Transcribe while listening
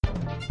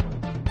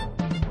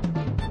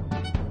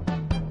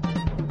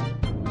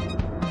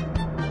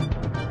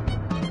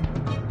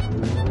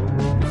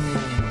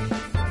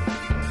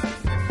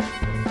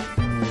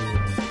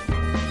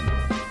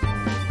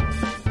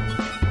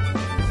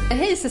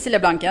Hej Cecilia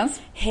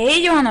Blankens.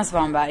 Hej Johanna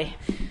Svanberg.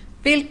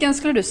 Vilken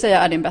skulle du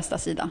säga är din bästa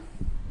sida?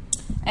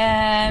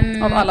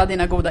 Av alla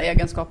dina goda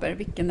egenskaper,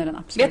 vilken är den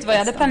absolut Vet du vad, jag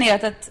hade bästa?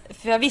 planerat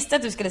för jag visste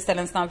att du skulle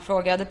ställa en snabb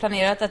fråga. Jag hade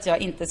planerat att jag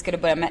inte skulle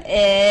börja med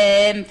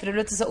för det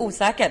låter så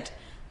osäkert.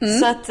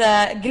 Så att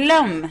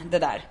glöm det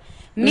där.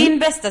 Min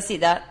bästa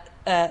sida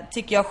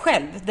tycker jag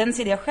själv, den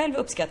sida jag själv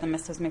uppskattar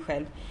mest hos mig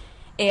själv,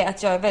 är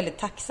att jag är väldigt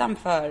tacksam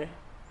för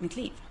mitt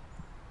liv.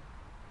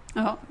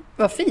 Ja,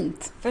 vad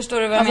fint.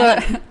 Förstår du vad jag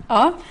menar?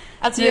 Ja,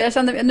 Alltså,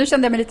 nu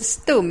kände jag mig lite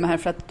stum här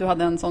för att du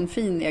hade en sån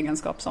fin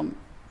egenskap som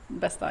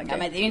bästa grej. ja,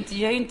 men det är ju inte,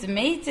 jag är ju inte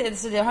mig till,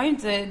 så jag har ju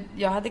inte,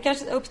 jag hade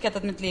kanske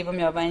uppskattat mitt liv om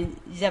jag var en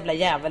jävla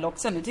jävel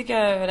också. Nu tycker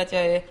jag väl att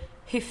jag är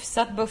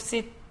hyfsat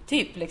bussig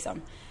typ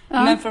liksom.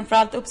 Ja. Men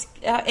framförallt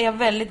är jag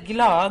väldigt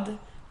glad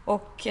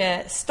och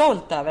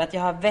stolt över att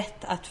jag har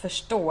vett att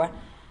förstå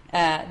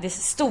det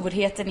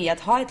storheten i att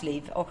ha ett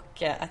liv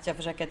och att jag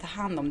försöker ta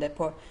hand om det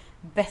på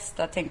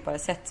bästa tänkbara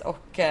sätt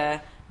och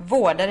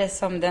vårda det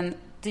som den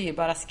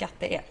dyrbara skatt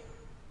det är.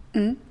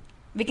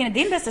 Vilken är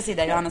din bästa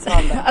sida, Johanna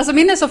Svanberg? Alltså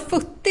min är så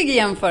futtig i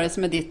jämförelse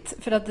med ditt.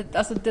 För att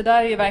alltså, det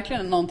där är ju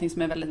verkligen någonting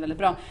som är väldigt, väldigt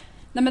bra.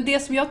 Nej, men det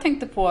som jag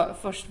tänkte på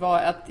först var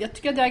att jag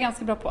tycker att jag är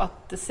ganska bra på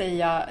att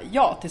säga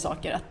ja till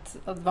saker,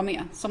 att vara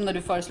med. Som när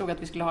du föreslog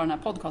att vi skulle ha den här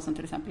podcasten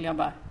till exempel. Jag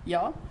bara,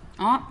 ja.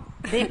 Ja,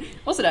 det,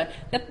 Och sådär.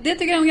 Det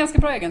tycker jag är en ganska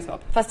bra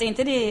egenskap. fast är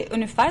inte det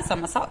ungefär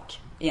samma sak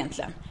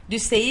egentligen? Du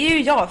säger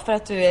ju ja för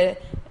att du är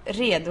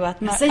redo att...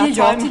 Jag säger att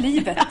ja ta- till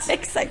livet. Ja,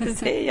 exakt, du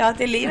säger ja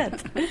till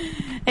livet.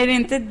 Är det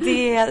inte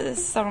det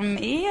som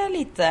är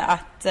lite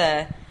att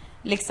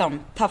liksom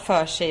ta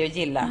för sig och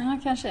gilla Ja,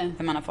 kanske.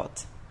 det man har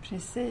fått?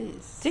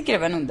 Precis. Tycker det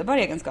var en underbar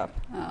egenskap.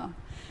 Ja,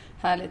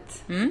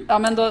 härligt. Ja,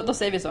 men då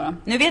säger vi så då.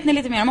 Nu vet ni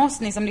lite mer om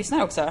oss, ni som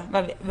lyssnar också.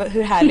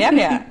 Hur härliga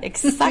vi är.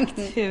 Exakt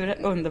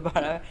hur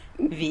underbara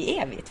vi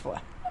är, vi två.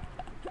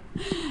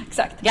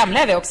 Exakt. Gamla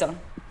är vi också.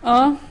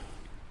 Ja.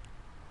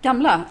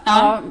 Gamla?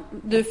 Ja.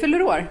 Du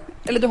fyller år.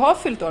 Eller du har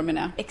fyllt år,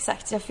 menar jag.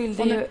 Exakt, jag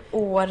fyllde Och nu- ju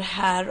år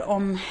här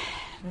om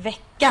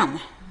veckan.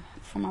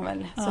 Får man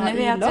väl. Så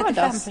nu är jag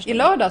 35 förstås. I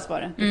lördags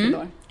var det du fyllde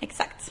år.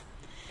 Exakt.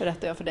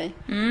 Berättar jag för dig.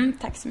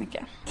 Tack så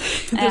mycket.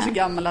 Du är så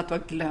gammal att du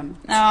har glömt.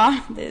 Ja,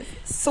 det är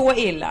så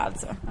illa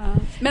alltså.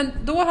 Men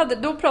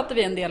då pratade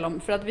vi en del om,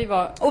 för att vi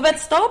var... Och vet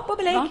stopp och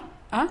belägg.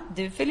 Ja,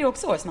 Du fyller ju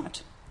också år snart.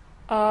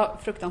 ja,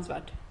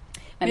 fruktansvärt.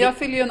 Men vi- jag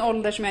fyller ju en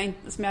ålder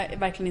som jag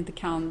verkligen inte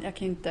kan.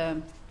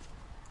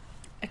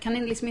 Jag kan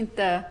liksom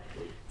inte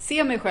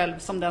se mig själv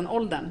som den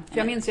åldern. För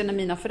jag minns ju när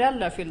mina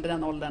föräldrar fyllde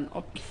den åldern.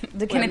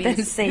 Du kan inte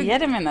ens säga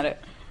det, menar du?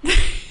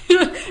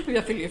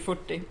 Jag fyller ju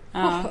 40.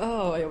 Ja.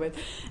 Vad jobbigt.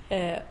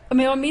 Men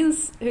jag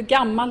minns hur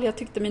gammal jag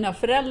tyckte mina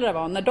föräldrar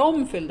var när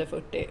de fyllde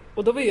 40.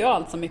 Och då var ju jag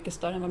alltså mycket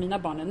större än vad mina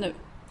barn är nu.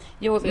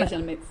 Jo, Så jag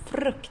känner mig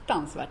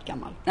fruktansvärt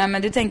gammal. nej,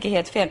 men du tänker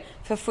helt fel.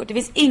 För 40, det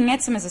finns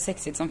inget som är så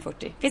sexigt som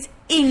 40. Det finns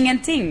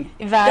ingenting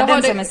i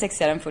världen som är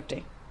sexigare än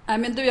 40. Nej,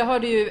 men du, jag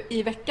hörde ju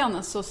i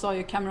veckan så sa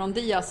ju Cameron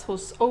Diaz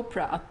hos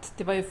Oprah att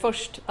det var ju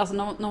först, alltså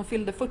när hon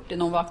fyllde 40,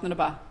 när hon vaknade och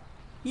bara,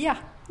 ja,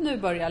 nu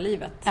börjar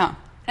livet. Ja.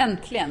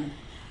 Äntligen.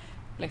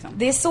 Liksom.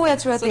 Det är så jag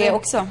tror att Så det är det-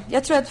 också.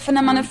 Jag tror att för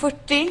när man är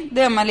 40,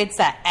 då är man lite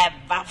så här,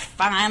 vad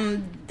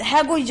fan,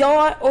 här går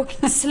jag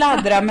och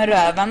sladdrar med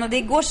röven och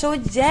det går så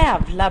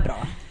jävla bra.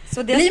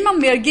 Så det, Blir man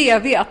mer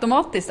GV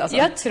automatiskt alltså?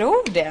 jag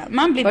tror det.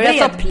 Man blir Börjar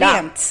ta bredbent.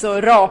 plats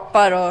och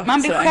rapar och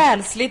Man blir sådär.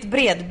 själsligt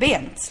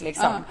bredbent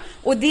liksom. Ja.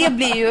 Och det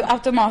blir ju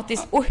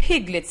automatiskt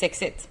ohyggligt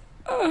sexigt.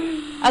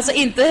 Alltså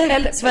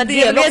inte så att det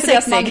det är väl är också det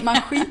att sexigt. man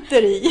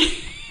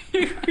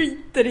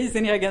skiter i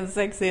sin egen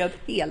sexighet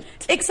helt.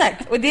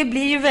 Exakt, och det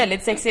blir ju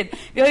väldigt sexigt.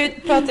 Vi har ju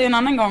pratat ju en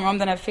annan gång om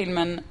den här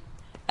filmen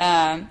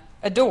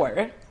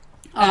Adore.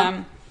 Ja.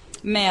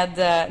 Med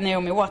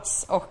Naomi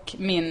Watts och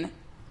min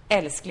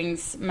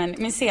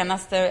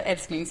senaste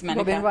älsklingsmänniska.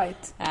 Robin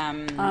Wright.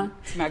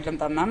 Som jag har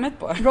glömt av namnet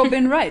på.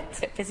 Robin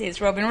Wright.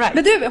 Precis, Robin Wright.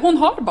 Men du, hon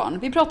har barn.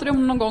 Vi pratade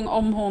om någon gång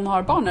om hon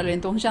har barn eller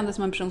inte. Hon kändes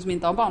som en person som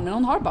inte har barn, men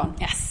hon har barn.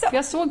 Jaså? För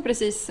jag såg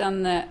precis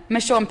en...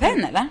 Med Sean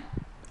Penn, eller?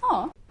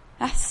 Ja.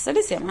 Jaså,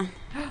 det ser man.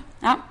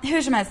 Ja,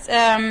 hur som helst.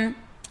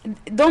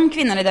 De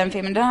kvinnorna i den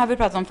filmen, den har vi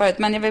pratat om förut,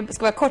 men jag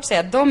ska bara kort säga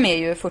att de är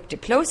ju 40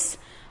 plus.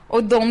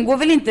 Och de går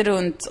väl inte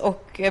runt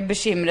och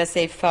bekymrar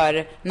sig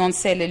för någon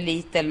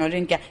cellulit eller någon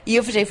rynka. I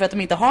och för sig för att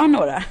de inte har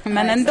några,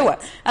 men ändå.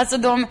 exakt. Alltså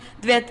du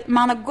vet,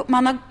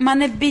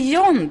 man är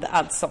beyond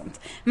allt sånt.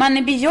 Man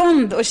är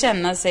beyond att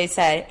känna sig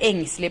så här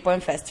ängslig på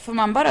en fest. För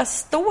man bara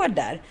står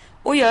där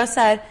och gör så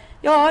här,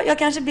 ja, jag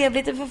kanske blev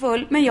lite för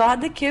full, men jag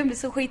hade kul,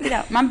 så skit i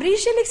det. Man bryr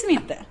sig liksom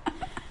inte.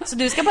 Så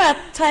du ska bara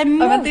ta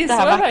emot Ja, men det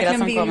här vackra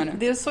som vill, kommer nu.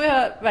 det är så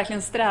jag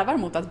verkligen strävar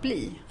mot att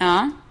bli.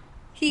 Ja.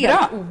 Helt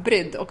Bra.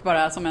 obrydd och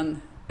bara som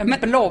en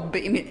blob,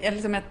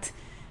 eller som ett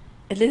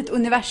litet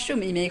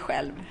universum i mig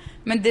själv.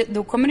 Men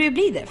då kommer det ju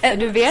bli det. För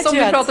du vet som ju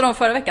vi att... pratade om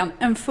förra veckan,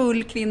 en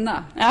full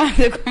kvinna. Ja,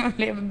 det kommer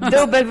bli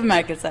dubbel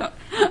bemärkelse.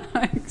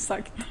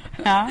 Exakt.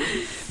 Ja.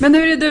 Men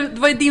hur är det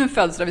var ju din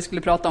födelsedag vi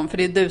skulle prata om, för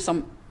det är du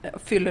som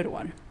fyller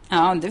år.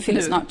 Ja, du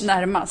fyller nu, snart.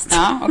 närmast.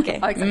 Ja, okej.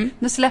 Ja, exakt.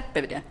 Nu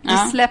släpper vi det. Nu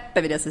Ja.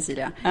 släpper vi det,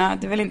 Cecilia. Ja,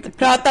 du vill inte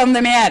prata om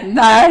det mer.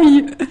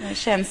 Nej! Det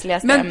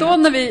känsligaste Men ämnet. då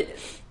när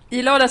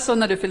i lördags så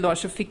när du fyllde år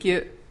så fick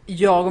ju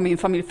jag och min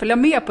familj följa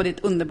med på ditt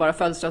underbara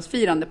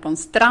födelsedagsfirande på en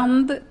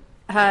strand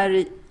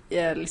här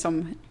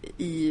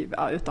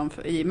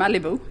utanför i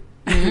Malibu.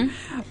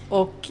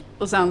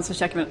 och sen så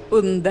käkade vi en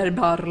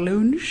underbar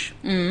lunch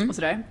och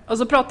sådär. Och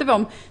så pratade vi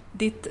om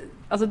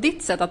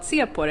ditt sätt att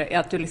se på det är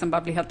att du liksom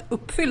bara blir helt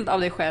uppfylld av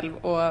dig själv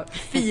och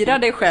firar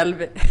dig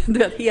själv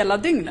hela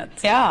dygnet.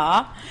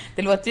 Ja,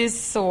 det låter ju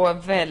så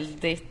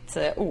väldigt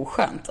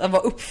oskönt att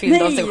vara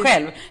uppfylld av sig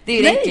själv. Det är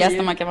ju det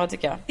äckligaste man kan vara,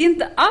 tycker jag.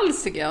 Inte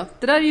alls, tycker jag.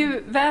 Det där är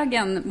ju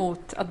vägen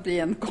mot att bli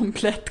en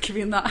komplett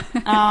kvinna.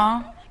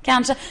 Ja,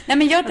 kanske. Nej,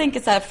 men jag tänker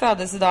så här,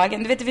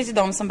 födelsedagen. Du vet, det finns ju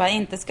de som bara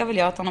inte ska väl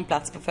jag ta någon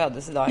plats på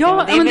födelsedagen. Ja,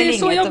 men det är väl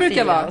så inget jag att brukar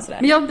fira vara. och sådär.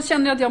 Men jag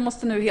känner ju att jag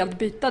måste nu helt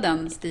byta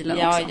den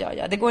stilen också.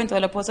 Ja, det går inte att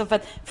hålla på så.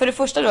 För det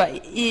första då,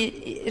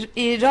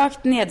 i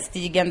rakt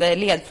nedstigande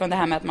led från det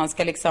här med att man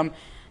ska liksom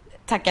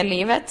tacka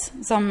livet,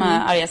 som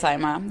Arja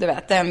Saijonmaa, du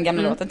vet, den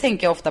gamla låten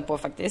tänker jag ofta på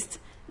faktiskt.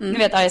 Du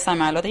vet, Arja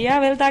Saijonmaa låter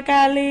jag vill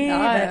tacka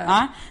livet.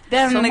 Ja.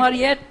 Den Som har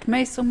gett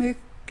mig så mycket.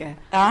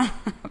 Ja,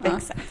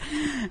 exakt.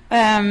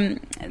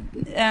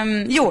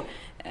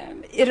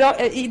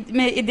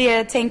 I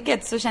det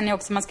tänket så känner jag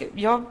också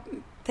jag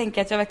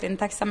tänker att jag verkligen är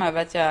tacksam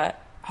över att jag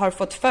har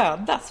fått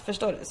födas,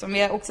 förstår du? Som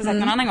vi har också sagt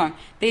någon annan gång.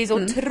 Det är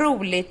så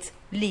otroligt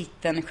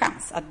liten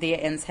chans att det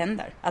ens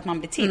händer, att man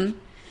blir till.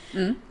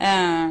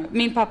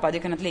 Min pappa hade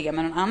kunnat ligga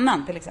med någon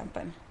annan till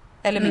exempel.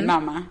 Eller min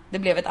mamma. Det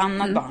blev ett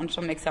annat barn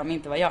som liksom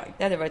inte var jag.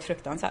 Det hade varit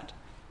fruktansvärt.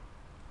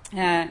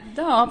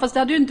 Ja, fast det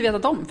hade du inte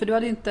vetat om, för du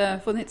hade inte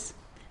funnits.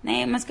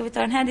 Nej, men ska vi ta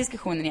den här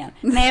diskussionen igen?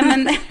 Nej,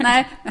 men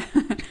Nej,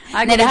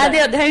 det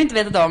har jag inte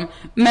vetat om.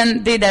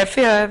 Men det är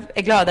därför jag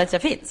är glad att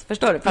jag finns.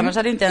 Förstår du? För annars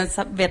hade jag inte ens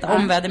vetat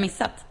om vad jag hade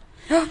missat.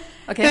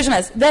 Okay. Hur som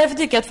helst, därför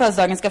tycker jag att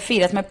födelsedagen ska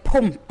firas med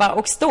pompa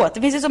och ståt.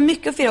 Det finns ju så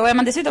mycket att fira. Och är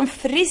man dessutom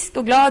frisk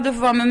och glad att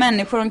få vara med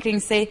människor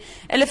omkring sig,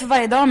 eller för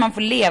varje dag man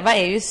får leva,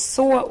 är ju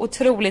så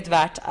otroligt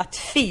värt att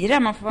fira.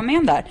 Man får vara med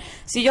om där.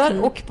 Så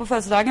jag, och på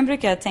födelsedagen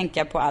brukar jag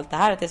tänka på allt det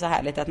här, att det är så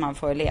härligt att man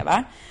får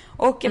leva.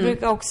 Och jag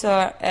brukar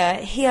också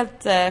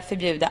helt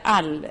förbjuda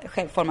all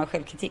form av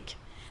självkritik.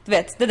 Du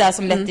vet, det där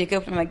som lätt dyker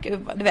upp.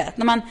 Du vet,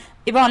 när man,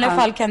 i vanliga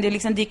fall kan det ju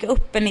liksom dyka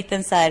upp en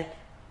liten så här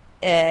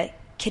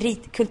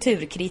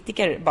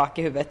kulturkritiker bak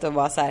i huvudet och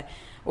vara så här: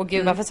 åh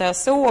gud, varför sa jag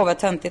så? Och vad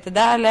töntigt det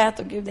där lät.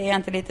 Och gud, det är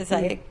inte lite så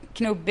här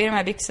knubbig i de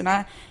här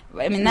byxorna.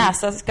 Min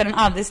näsa ska den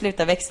aldrig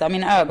sluta växa.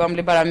 Mina ögon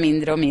blir bara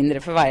mindre och mindre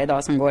för varje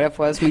dag som går. Jag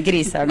får små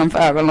grisögon för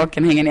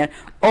ögonlocken hänger ner.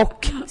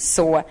 Och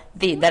så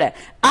vidare.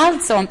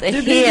 Allt sånt är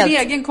du blir helt... din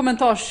egen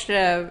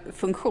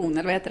kommentarsfunktion,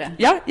 eller vad heter det?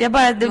 Ja, jag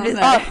bara... Det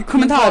blir,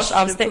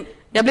 kommentarsavstäng.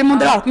 Jag blir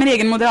moderat, min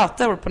egen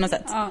moderator på något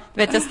sätt.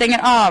 Du vet, jag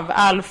stänger av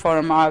all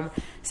form av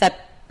så här,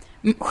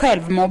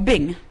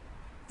 självmobbing.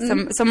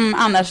 Som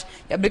annars,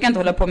 jag brukar inte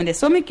hålla på med det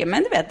så mycket,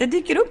 men du vet, det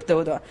dyker upp då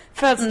och då.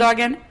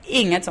 Födelsedagen,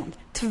 inget sånt.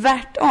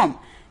 Tvärtom.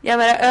 Jag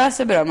bara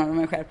öser beröm av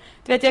mig själv.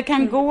 Du vet, jag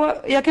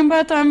kan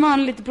bara ta en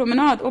vanlig liten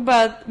promenad och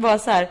bara vara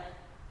så här.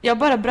 Jag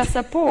bara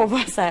brassar på och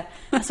vara så här.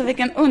 Alltså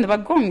vilken underbar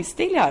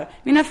gångstil jag har.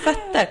 Mina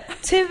fötter.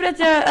 Tur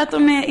att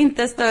de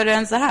inte är större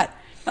än så här.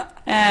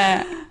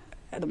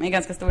 De är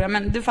ganska stora,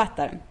 men du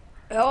fattar.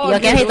 Ja,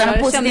 jag kan hitta något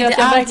positivt att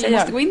jag allt verkligen jag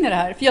måste gå in i det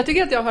här. För jag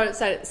tycker att jag har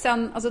så här,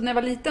 sen, alltså när jag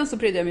var liten så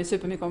brydde jag mig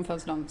supermycket om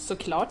födelsedagen,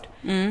 såklart.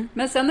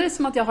 Men sen är det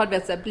som att jag har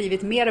så här,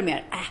 blivit mer och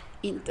mer,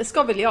 inte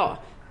ska väl jag.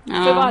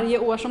 För varje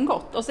år som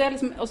gått. Och så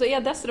är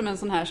jag dessutom en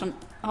sån här som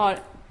har,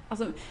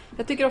 alltså,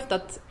 jag tycker ofta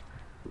att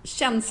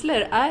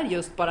känslor är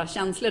just bara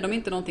känslor. De är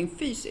inte någonting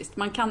fysiskt.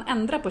 Man kan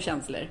ändra på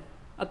känslor.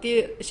 Att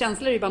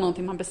känslor är ju bara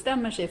någonting man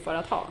bestämmer sig för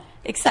att ha.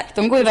 Exakt,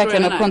 de går ju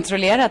verkligen att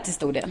kontrollera till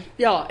stor del.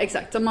 Ja,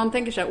 exakt. Om man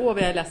tänker så här, vad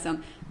jag är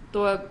ledsen.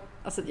 Då,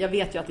 alltså, jag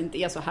vet ju att det inte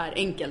är så här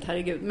enkelt,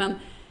 herregud.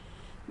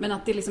 Men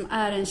att det liksom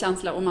är en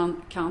känsla och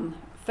man kan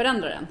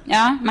förändra den.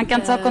 Ja, man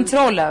kan ta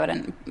kontroll över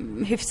den.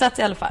 Hyfsat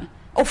i alla fall.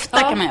 Ofta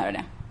kan man göra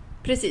det.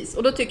 Precis,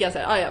 och då tycker jag så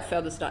här,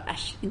 födelsedag,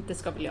 inte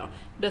ska väl jag.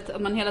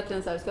 Att man hela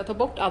tiden så här, ska ta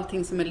bort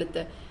allting som är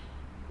lite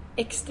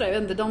extra,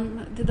 jag vet inte,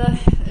 det där,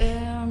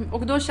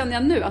 och då känner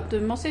jag nu att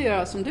du måste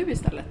göra som du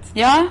istället.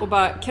 Ja. Och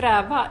bara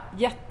kräva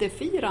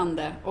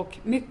jättefirande och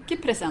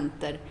mycket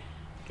presenter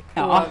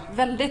och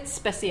väldigt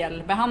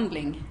speciell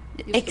behandling.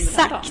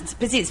 Exakt,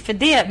 precis.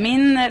 För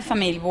min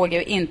familj vågar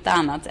ju inte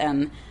annat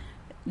än...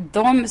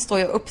 De står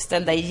ju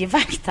uppställda i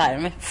givakt här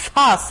med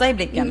fasa i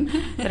blicken.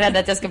 Rädda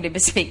att jag ska bli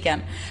besviken.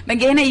 Men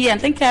grejen är,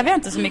 egentligen kräver jag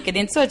inte så mycket. Det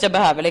är inte så att jag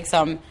behöver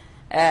liksom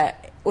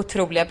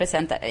otroliga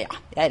presenter. Ja,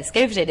 jag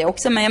älskar ju för sig det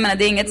också. Men jag menar,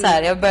 det är inget så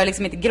här. Jag börjar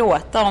liksom inte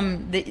gråta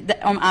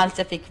om allt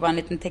jag fick var en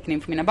liten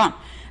teckning för mina barn.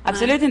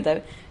 Absolut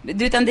inte.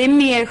 Utan det är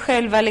mer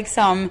själva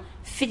liksom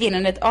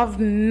firandet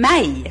av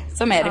mig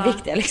som är det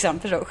viktiga liksom.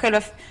 Förstå?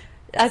 Själva,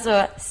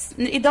 alltså,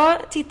 idag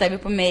tittar vi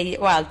på mig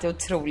och allt det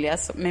otroliga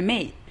med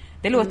mig.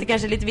 Det låter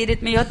kanske lite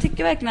vidrigt, men jag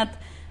tycker verkligen att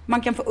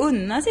man kan få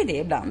unna sig det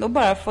ibland och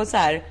bara få så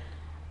här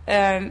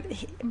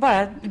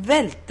bara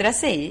vältra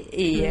sig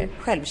i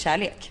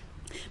självkärlek.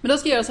 Men då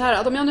ska jag göra så här,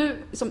 att om jag nu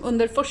som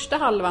under första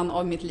halvan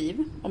av mitt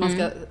liv, om man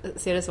ska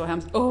se det så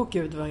hemskt,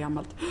 gud vad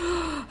gammalt.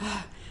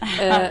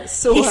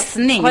 Så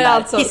Hissning har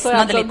jag där.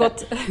 alltså,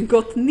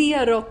 gått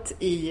neråt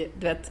i,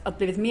 du vet, att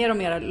blivit mer och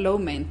mer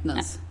low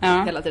maintenance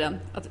hela tiden.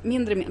 Att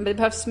det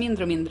behövs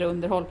mindre och mindre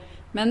underhåll.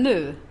 Men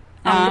nu,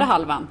 andra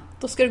halvan,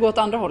 då ska det gå åt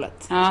andra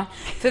hållet. Ja,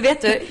 för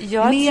vet du,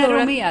 mer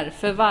och mer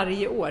för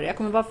varje år. Jag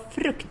kommer vara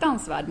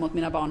fruktansvärd mot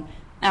mina barn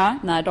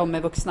när de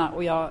är vuxna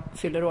och jag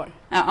fyller år.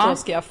 Då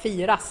ska jag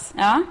firas.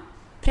 Ja,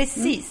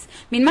 precis.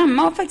 Min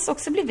mamma har faktiskt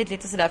också blivit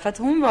lite sådär, för att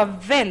hon var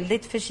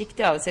väldigt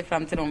försiktig av sig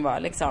fram till hon var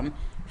liksom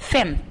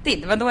 50.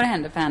 Det var då det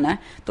hände för henne.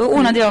 Då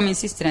ordnade jag och min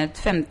syster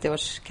ett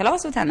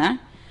 50-årskalas åt henne.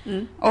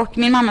 Och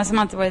min mamma som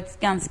alltid varit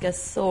ganska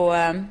så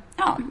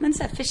men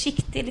så här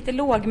försiktig, lite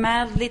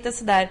lågmäld, lite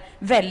sådär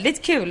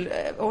väldigt kul.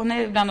 Hon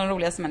är bland de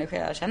roligaste människor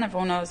jag känner, för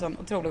hon har sån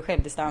otrolig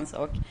självdistans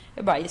och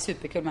är bara en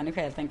superkul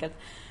människa helt enkelt.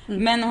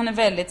 Men hon är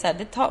väldigt så här,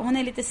 hon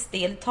är lite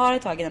stel, tar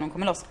ett tag innan hon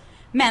kommer loss.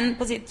 Men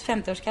på sitt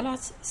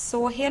 50-årskalas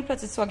så helt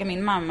plötsligt såg jag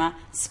min mamma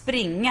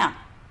springa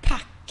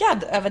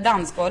packad över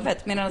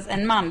dansgolvet medan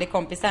en manlig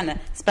kompis till henne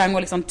sprang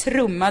och liksom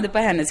trummade på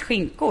hennes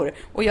skinkor.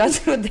 Och jag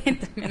trodde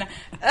inte mina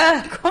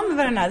ögon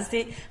var den här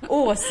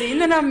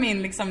åsynen av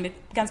min liksom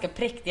ganska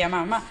präktiga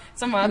mamma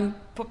som var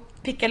på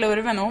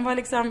pickalurven. Och hon var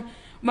liksom,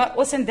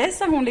 och sen dess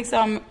har hon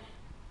liksom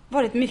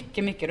varit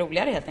mycket, mycket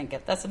roligare helt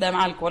enkelt. Alltså det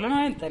med alkoholen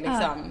har inte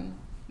liksom...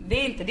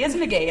 Det är inte det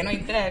som är grejen och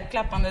inte det här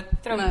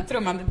klappandet,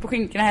 trummandet på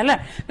skinkorna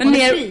heller. Men hon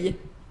mer fri.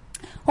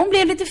 Hon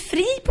blev lite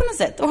fri på något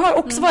sätt och har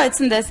också varit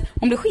sen dess.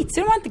 Hon blir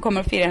skitsur om man inte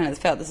kommer att fira hennes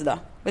födelsedag.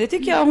 Och det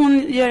tycker jag hon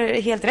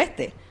gör helt rätt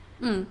i.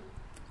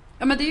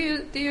 Ja, men det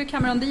är ju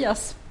Cameron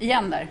Diaz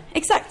igen där.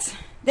 Exakt.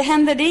 Det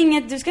händer, det är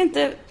inget, du ska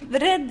inte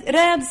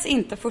räds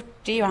inte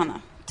 40,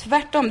 Johanna.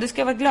 Tvärtom, du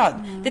ska vara glad.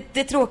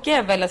 Det tråkiga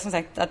är väl som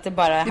sagt att det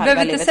bara är halva livet. Du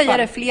behöver inte säga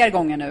det fler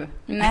gånger nu.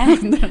 Nej,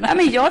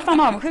 men jag är fan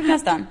avundsjuk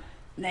nästan.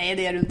 Nej,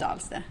 det är du inte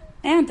alls det.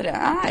 Är inte det?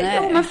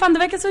 Jo, men fan, det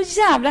verkar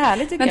så jävla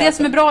härligt tycker jag. Men det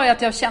som är bra är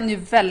att jag känner ju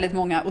väldigt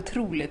många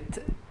otroligt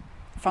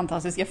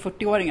fantastiska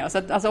 40-åringar. Så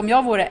att, alltså, om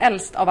jag vore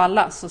äldst av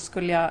alla så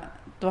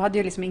då hade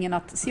jag liksom ingen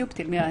att se upp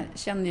till. Men jag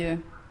känner ju,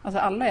 alltså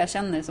alla jag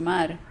känner som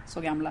är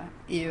så gamla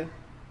är ju...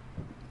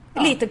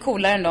 Lite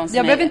coolare än de som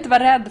jag behöver inte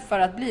vara rädd för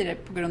att bli det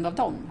på grund av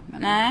dem.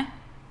 Men...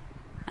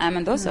 Nej,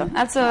 men då så.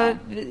 Alltså,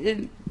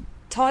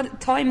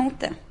 ta emot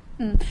det.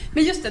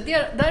 Men just det,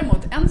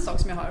 däremot en sak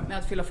som jag har med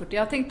att fylla 40.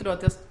 Jag tänkte då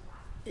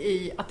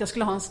att jag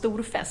skulle ha en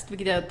stor fest,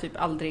 vilket jag typ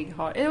aldrig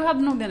har. Jag hade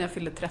nog det när jag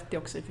fyllde 30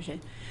 också i och för sig.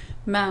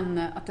 Men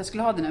att jag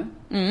skulle ha det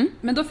nu.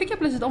 Men då fick jag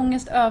plötsligt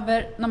ångest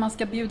över när man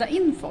ska bjuda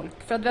in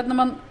folk. För att vet, när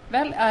man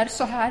väl är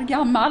så här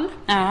gammal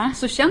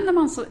så känner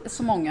man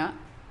så många.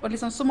 Och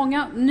liksom så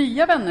många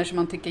nya vänner som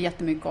man tycker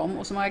jättemycket om.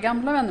 Och så många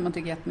gamla vänner man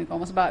tycker jättemycket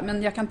om. Och så bara,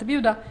 men jag kan inte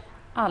bjuda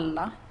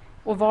alla.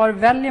 Och var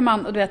väljer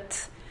man? Och du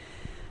vet,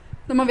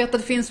 när man vet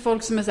att det finns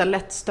folk som är så här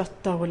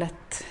lättstötta och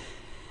lätt...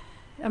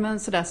 Ja, men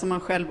sådär som man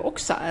själv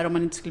också är om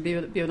man inte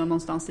skulle bjuda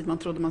någonstans dit man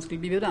trodde man skulle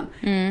bli bjuden.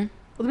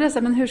 Och då blir det så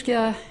här, men hur ska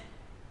jag...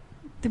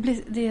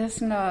 Det är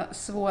sån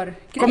svår grej.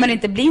 Kommer det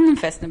inte bli någon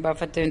fest nu bara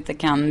för att du inte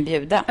kan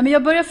bjuda? Ja, men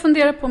jag börjar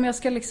fundera på om jag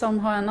ska liksom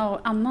ha en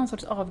annan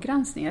sorts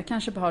avgränsning. Jag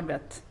kanske bara har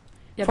vet.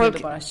 Jag bjuder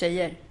bara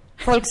tjejer.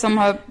 Folk som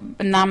har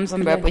namn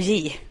som börjar på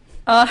J.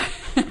 Ja,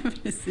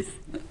 precis.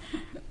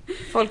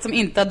 Folk som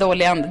inte har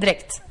dålig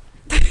andedräkt.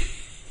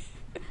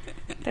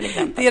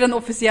 Det är den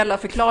officiella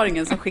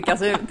förklaringen som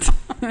skickas ut.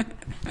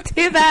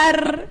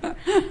 Tyvärr.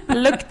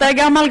 Luktar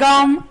gammal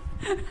gam.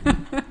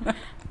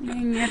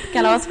 Inget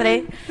kalas för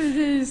dig.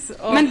 Precis.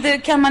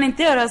 Men kan man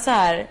inte göra så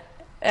här?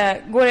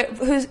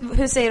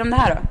 Hur säger de det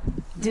här då?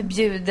 Du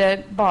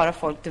bjuder bara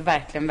folk du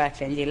verkligen,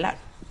 verkligen gillar.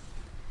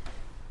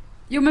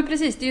 Jo, men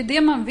precis. Det är ju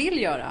det man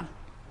vill göra.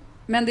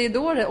 Men det är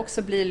då det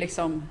också blir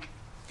liksom...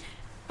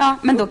 Ja,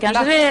 men då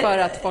kanske det... för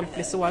att folk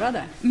blir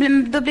sårade.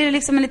 Men då blir det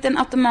liksom en liten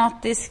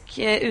automatisk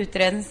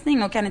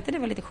utrensning. Och kan inte det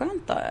vara lite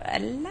skönt då,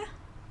 eller?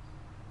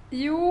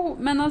 Jo,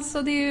 men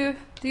alltså det är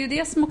ju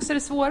det som också är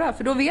det svåra.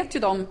 För då vet ju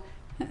de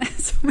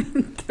som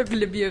inte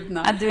blir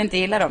bjudna. Att du inte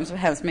gillar dem så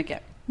hemskt mycket.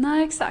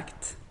 Nej,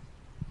 exakt.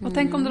 Och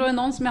tänk om det då är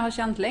någon som jag har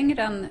känt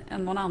längre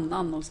än någon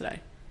annan och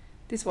sådär.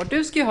 Det är svårt.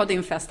 Du ska ju ha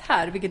din fest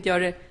här, vilket gör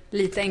det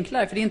lite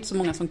enklare. För det är inte så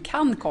många som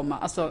kan komma,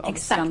 alltså av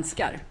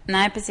svenskar.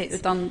 Nej, precis.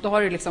 Utan då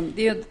har du liksom,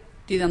 det är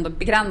ju ändå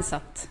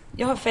begränsat.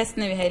 Jag har fest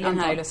nu i helgen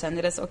här i Los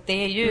Angeles. Och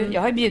det är ju,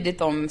 jag har bjudit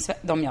dem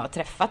jag har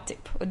träffat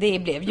typ. Och det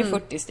blev ju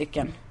 40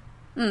 stycken.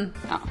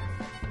 Ja.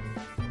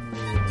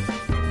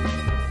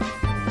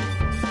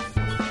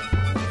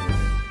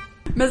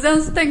 Men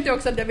sen så tänkte jag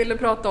också att jag ville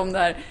prata om det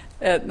här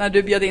när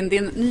du bjöd in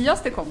din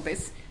nyaste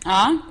kompis.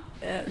 Ja.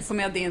 Som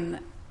är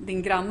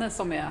din granne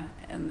som är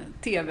en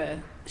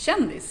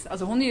tv-kändis.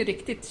 Alltså hon är ju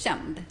riktigt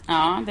känd.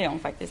 Ja, det är hon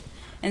faktiskt.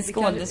 En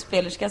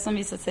skådespelerska som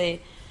visade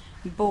sig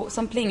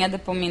som plingade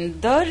på min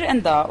dörr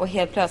en dag och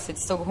helt plötsligt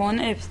stod hon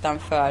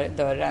utanför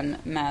dörren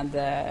med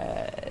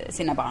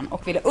sina barn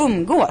och ville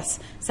umgås.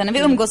 Sen har vi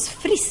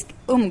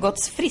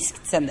umgåtts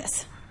friskt sen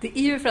dess. Det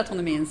är ju för att hon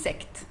är med i en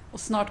sekt och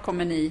snart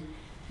kommer ni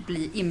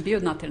bli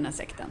inbjudna till den här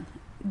sekten.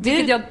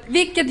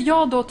 Vilket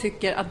jag då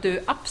tycker att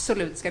du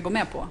absolut ska gå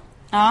med på.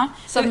 Ja.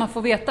 Så att man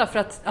får veta, för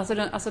att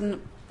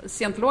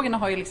scientologerna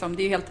har ju liksom,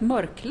 det är ju helt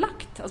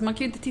mörklagt. Alltså man kan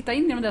ju inte titta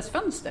in genom deras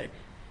fönster.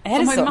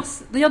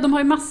 De har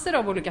ju massor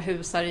av olika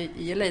hus här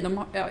i LA.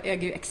 De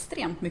äger ju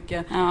extremt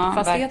mycket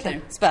fastigheter.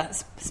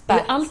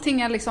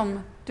 Allting är liksom,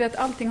 du vet,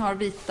 allting har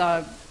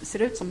vita,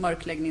 ser ut som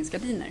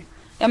mörkläggningsgardiner.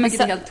 Ja, men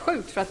vilket är helt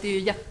sjukt, för att det är ju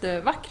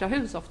jättevackra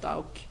hus ofta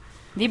och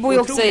vi bor ju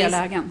också i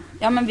lägen.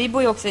 Ja, men vi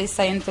bor ju också i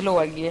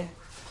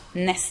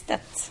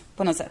scientolognästet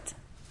på något sätt.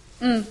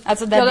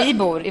 Alltså där vi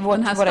bor, i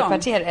våra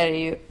kvarter, är det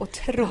ju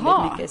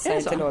otroligt mycket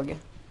scientolog.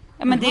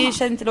 Ja, men det är ju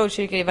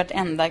scientologkyrkor i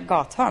vartenda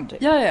gathörn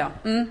typ. Ja,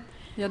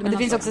 men det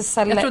finns också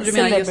jag trodde du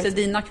menade just i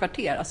dina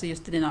kvarter, alltså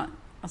just i dina,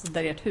 alltså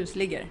där ert hus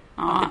ligger.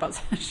 Ja.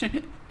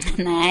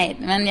 Nej,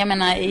 men jag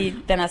menar i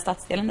den här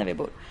stadsdelen där vi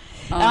bor.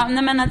 Ja,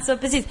 nej, men alltså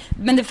precis.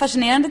 Men det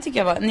fascinerande tycker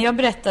jag var när jag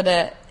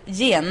berättade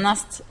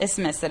genast,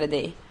 smsade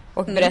dig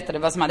och berättade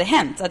vad som hade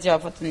hänt, att jag har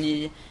fått en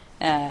ny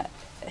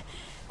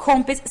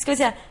kompis. Ska vi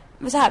säga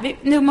så här,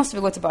 nu måste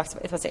vi gå tillbaka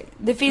till ett steg.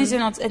 Det finns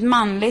ju ett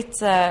manligt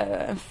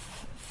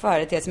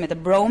företeelse som heter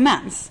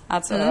bromance.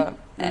 Alltså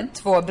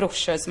två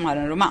brorsor som har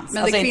en romans.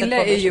 Men alltså det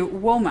kvinnliga är ju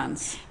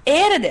womance.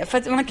 Är det? För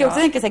att man kan också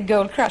tänka sig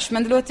girl crush,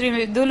 men det låter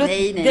ju...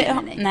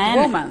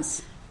 Nej.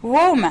 Womance.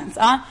 Womance,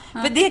 ja.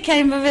 För det kan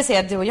ju väl säga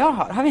att du och jag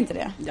har vi inte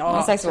det? Ja,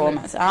 någon slags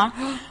womance, ja.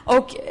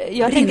 Och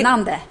jag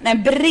brinnande.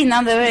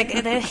 Brinnande,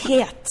 det är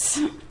het.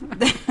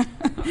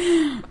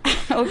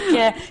 Och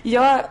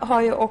jag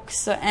har ju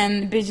också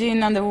en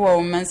begynnande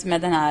womance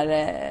med den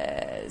här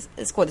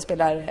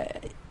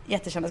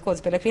jättekända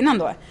skådespelarkvinnan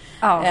då.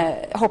 Ja.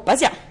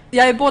 Hoppas jag.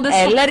 Jag är både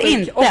eller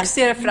inte och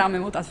ser fram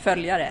emot att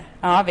följa det.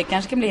 Ja, vi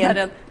kanske kan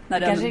bli när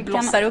den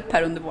blossar upp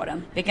här under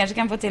våren. Vi kanske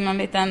kan få till en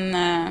liten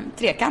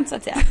trekant så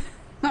att säga.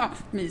 Ja,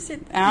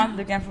 mysigt. Ja,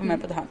 du kan få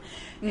med på det här.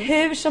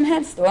 Hur som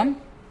helst då.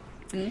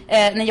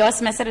 När jag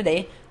smsade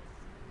dig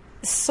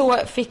så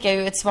fick jag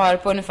ju ett svar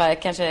på ungefär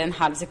kanske en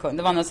halv sekund.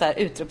 Det var något så här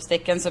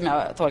utropstecken som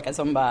jag tolkade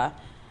som bara...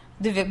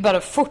 Du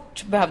bara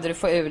fort behövde du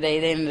få ur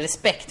dig din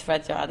respekt för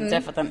att jag hade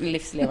träffat en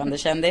livslevande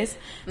kändis.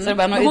 Så det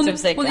var några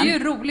utropstecken. Hon är ju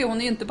rolig, hon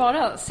är ju inte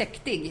bara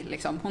sektig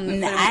liksom.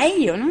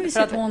 För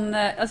att hon,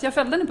 alltså jag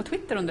följde henne på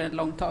Twitter under ett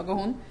långt tag och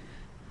hon,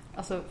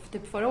 alltså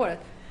typ förra året.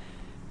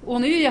 Och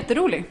hon är ju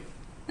jätterolig.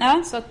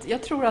 Ja. Så att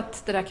jag tror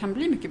att det där kan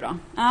bli mycket bra.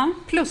 Ja.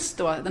 Plus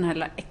då den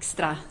här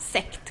extra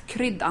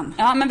sektkryddan.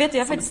 Ja, men vet du,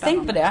 jag har faktiskt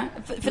tänkt på det.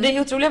 För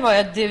det otroliga var ju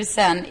att du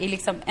sen i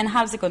liksom en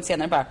halv sekund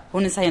senare bara,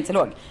 hon är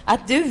scientolog.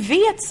 Att du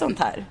vet sånt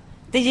här.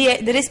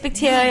 Det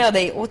respekterar jag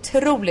dig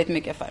otroligt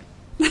mycket för.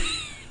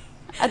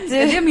 Att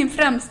det är min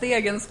främsta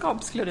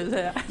egenskap, skulle du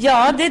säga.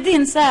 Ja, det är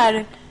din så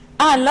här...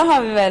 Alla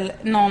har vi väl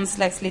någon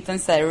slags liten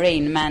så här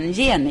Rain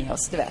Man-gen i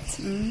oss, du vet.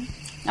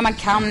 När man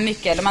kan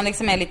mycket, eller man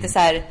liksom är lite så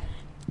här...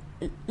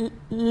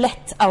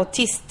 lätt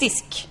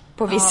autistisk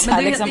på vissa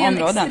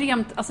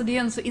områden. Det är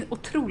en så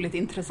otroligt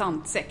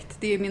intressant sekt.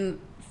 Det är min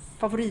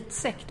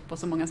favoritsekt på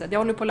så många sätt. Jag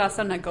håller på att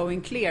läsa den här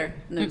Going Clear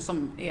nu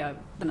som är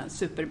den här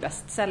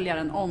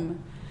superbästsäljaren om.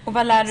 Och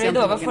vad lär du dig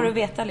då? Vad får du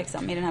veta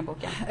liksom i den här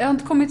boken? Jag har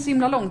inte kommit så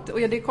himla långt och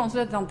det är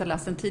konstigt att jag inte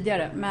läst den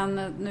tidigare,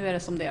 men nu är det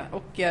som det.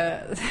 Och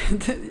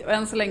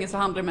än så länge så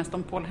handlar det mest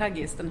om Paul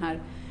Haggis, den här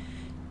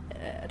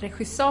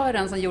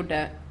regissören som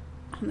gjorde,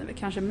 han är väl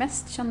kanske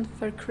mest känd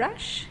för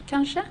Crash,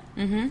 kanske.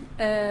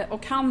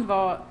 Och han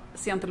var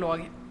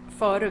scientolog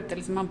förut, eller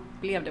liksom han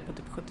blev det på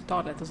typ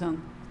 70-talet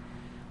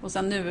och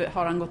sen nu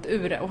har han gått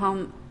ur det och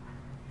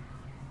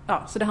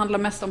så det handlar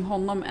mest om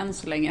honom än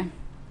så länge.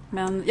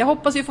 Men jag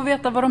hoppas ju få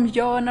veta vad de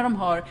gör när de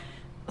har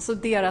alltså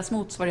deras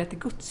motsvarighet till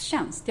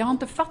gudstjänst. Jag har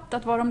inte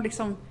fattat vad de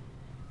liksom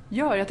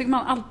gör. Jag tycker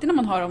man alltid när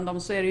man hör om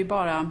dem så är det ju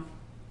bara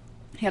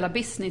hela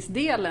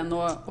businessdelen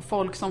och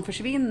folk som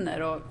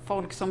försvinner och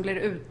folk som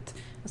blir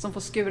som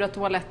får skura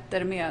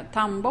toaletter med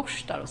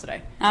tandborstar och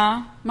sådär.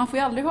 Ja. Man får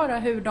ju aldrig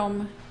höra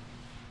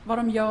vad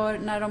de gör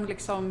när de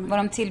liksom... Vad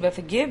de tillber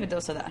för Gud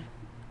och sådär.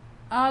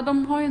 Ja,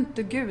 de har ju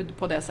inte Gud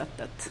på det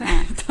sättet.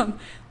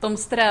 De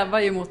strävar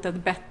ju mot ett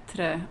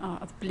bättre,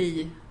 att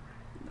bli...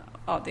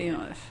 Ja, det är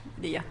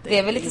det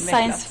är väl lite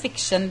science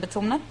fiction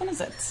betonat på något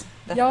sätt.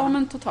 Detta. Ja,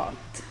 men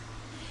totalt.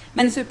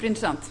 Men det är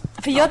superintressant.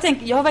 För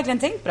jag har verkligen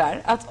tänkt på det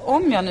här. Att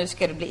om jag nu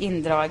skulle bli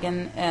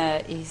indragen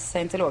i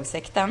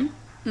scientologsekten.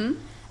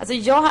 Alltså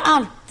jag har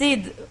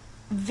alltid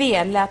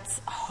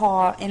velat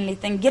ha en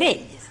liten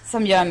grej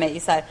som gör mig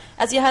så här.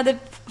 Alltså jag hade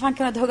fan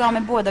kunnat hugga av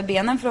med båda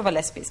benen för att vara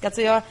lesbisk.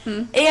 Alltså är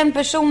en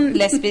person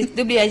lesbisk,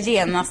 då blir jag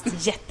genast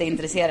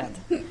jätteintresserad.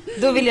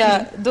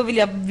 Då vill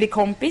jag bli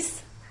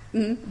kompis.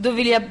 Då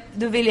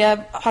vill jag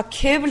ha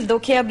kul. Då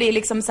kan jag bli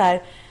liksom så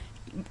här.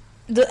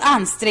 Då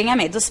anstränga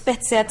mig. Då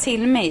spetsar jag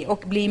till mig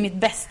och blir mitt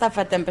bästa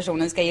för att den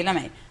personen ska gilla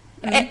mig.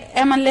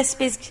 Är man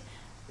lesbisk,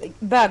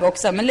 bög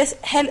också, men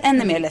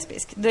ännu mer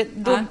lesbisk.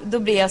 Då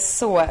blir jag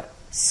så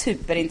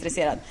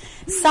superintresserad.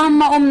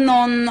 Samma om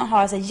någon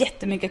har så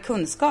jättemycket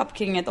kunskap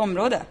kring ett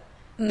område.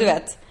 Du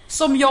vet.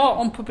 Som jag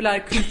om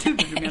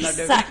populärkultur, menar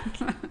du?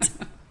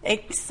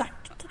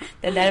 Exakt.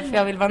 Det är därför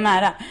jag vill vara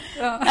nära.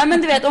 Ja,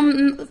 men du vet,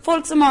 om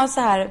folk som har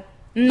så här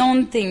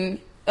någonting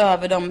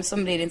över dem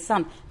som blir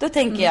intressant. Då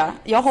tänker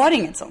jag har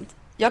inget sånt.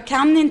 Jag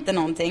kan inte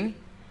någonting.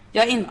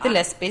 Jag är inte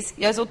lesbisk.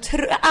 Jag är så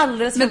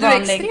alldeles för vanlig.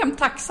 Men du är extremt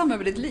tacksam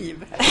över ditt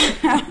liv.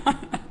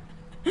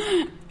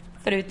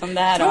 Förutom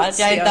det här då, att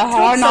jag inte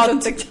har något. Att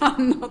du inte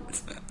kan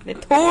något. Det är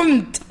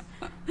tomt.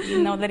 Det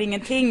innehåller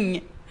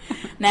ingenting.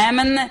 Nej,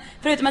 men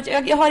förutom att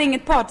jag har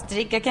inget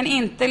partytrick. Jag kan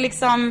inte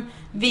liksom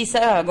visa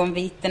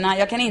ögonvitorna.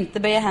 Jag kan inte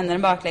böja händerna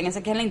baklänges.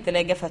 Jag kan inte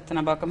lägga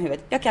fötterna bakom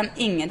huvudet. Jag kan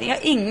ingenting. Jag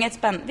har inget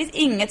spännande. Det finns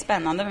inget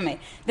spännande med mig.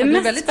 Det du är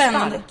mest väldigt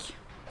spännande. Stark.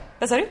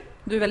 Vad sa du?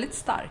 Du är väldigt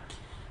stark.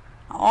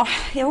 Ja,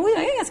 jo,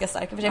 jag är ganska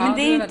stark för sig. Ja, Men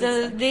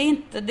det är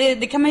inte,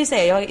 det kan man ju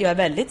säga. Jag är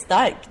väldigt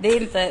stark. Det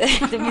är inte,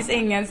 det finns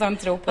ingen som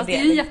tror på Fast det. det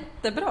är en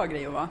jättebra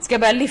grej att vara. Ska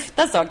jag börja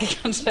lyfta saker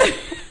kanske?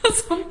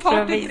 Som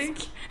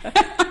partytrick.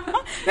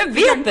 Men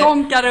vet du?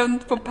 Konka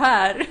runt på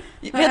Per.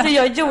 Vet du,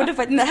 jag gjorde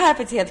faktiskt, det här är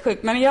faktiskt helt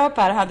sjukt, men jag och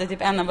Per hade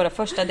typ en av våra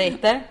första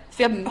dejter.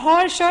 För jag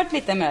har kört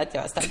lite med att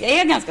jag är stark. Jag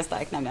är ganska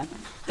stark nämligen.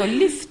 Då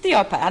lyfte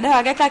jag Per, hade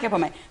höga klackar på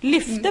mig.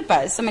 Lyfte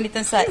Per som en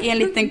liten, så här, i en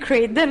liten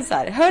cradle så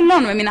här. Höll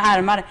honom med mina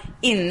armar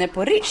inne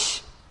på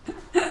Rish.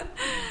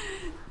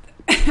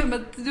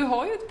 Men du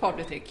har ju ett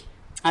partytrick.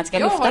 Att ska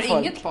Jag lyfta har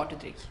folk. inget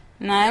partytrick.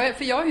 Nej.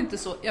 För jag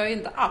är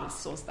inte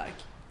alls så stark.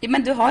 Ja,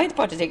 men du har ju ett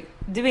partytrick.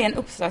 Du är en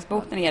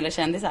uppslagsbok när det gäller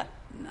kändisar.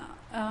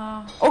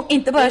 Uh, Och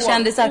inte bara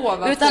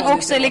kändisar, utan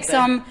också det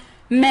liksom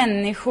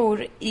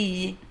människor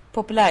i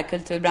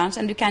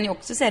populärkulturbranschen. Du kan ju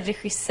också säga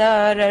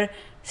regissörer,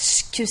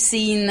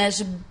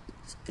 kusiners,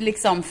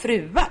 liksom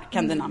fruar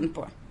kan du namn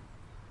på.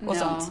 Och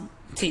sånt,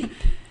 typ.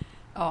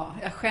 Ja,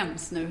 jag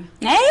skäms nu.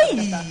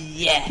 Nej!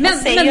 Men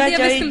vi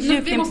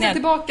måste imponerad.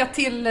 tillbaka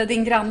till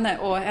din granne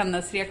och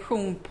hennes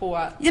reaktion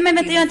på. Ja, men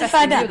vänta, jag är inte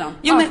färdig.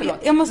 Jo, men förlåt.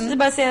 jag måste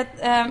bara säga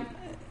att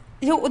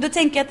jo, och då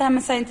tänker jag att det här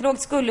med scientolog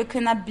skulle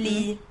kunna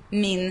bli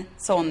min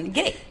sån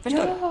grej.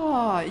 Förstår du?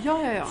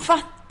 Ja.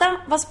 Fatta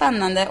vad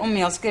spännande om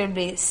jag skulle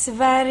bli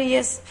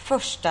Sveriges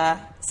första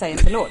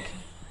scientolog.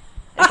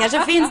 Det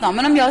kanske finns någon,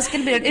 men om jag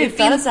skulle bli en Det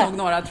finns nog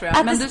några, tror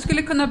jag. Men du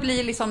skulle kunna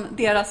bli liksom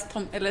deras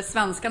eller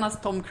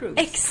svenskarnas Tom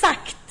Cruise.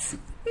 Exakt.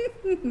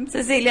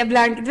 Cecilia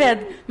Blank, du vet,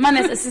 man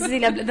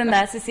är den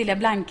där Cecilia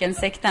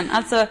Blanken-sekten.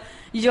 Alltså,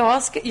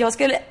 jag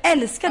skulle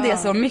älska det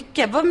så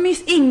mycket.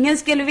 Ingen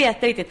skulle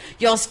veta riktigt.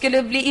 Jag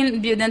skulle bli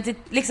inbjuden till,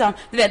 liksom,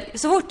 du vet,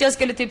 så fort jag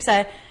skulle typ så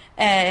här,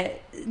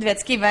 du vet,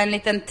 skriva en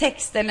liten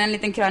text eller en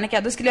liten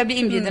krönika, då skulle jag bli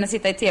inbjuden att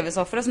sitta i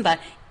tv-soffor och sånt där.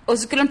 Och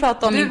så skulle de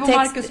prata om min text. Du och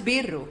Marcus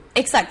Birro.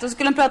 Exakt, och så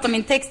skulle de prata om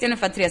min text i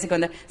ungefär 3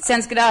 sekunder.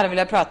 Sen skulle alla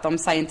vilja prata om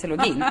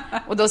scientologin.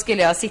 Och då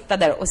skulle jag sitta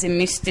där och se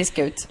mystisk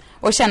ut.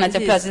 Och känna att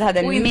jag plötsligt hade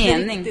en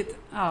mening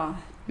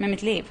med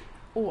mitt liv.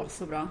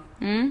 Så bra.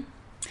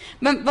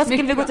 Men vad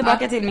skulle vi gå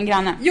tillbaka till, min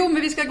granne? Jo,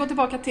 men vi ska gå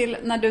tillbaka till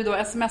när du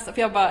då smsade.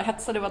 För jag bara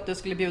hetsade på att du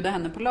skulle bjuda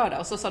henne på lördag.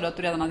 Och så sa du att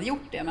du redan hade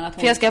gjort det. Men att hon,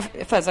 för jag ska ha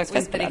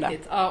födelsedagsfest på lördag.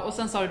 Ja, och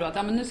sen sa du då att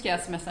men nu ska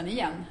jag smsa henne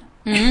igen.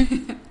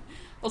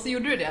 Och så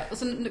gjorde du det. Och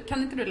så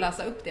kan inte du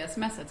läsa upp det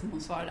smset som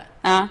hon svarade?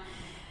 Ja.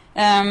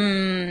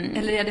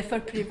 Eller är det för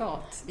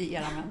privat i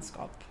era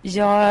vänskap?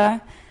 Ja,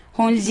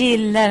 hon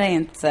gillar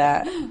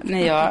inte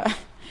när jag...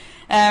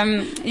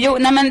 jo,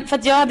 nej men för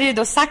att jag hade ju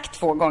då sagt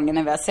 2 gånger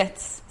när vi har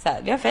sett så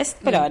här, vi har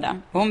fest på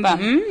lördag. Och hon bara,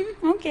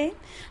 okej.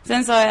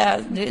 Sen sa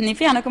jag, ni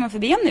får gärna komma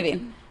förbi om ni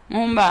vill. Och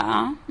hon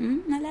bara,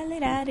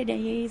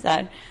 så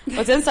här.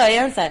 Och sen sa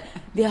jag så här,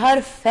 vi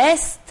har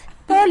fest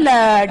på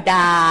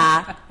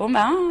lördag. Hon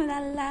bara,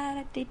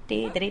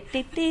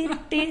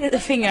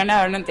 fingrarna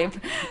i öronen typ.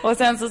 Och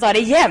sen så sa det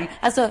igen,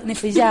 alltså ni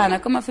får gärna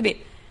komma förbi.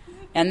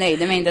 Jag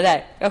nöjde mig inte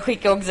där. Jag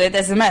skickade också ett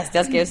sms.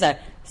 Jag skrev så här,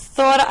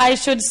 thought I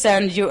should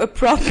send you a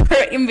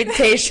proper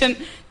invitation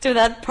to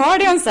that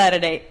party on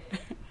Saturday.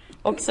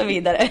 Och så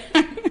vidare.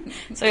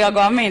 Så jag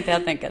gav mig inte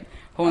helt enkelt.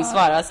 Hon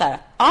svarade så här,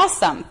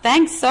 awesome,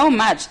 thanks so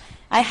much.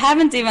 I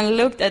haven't even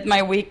looked at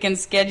my weekend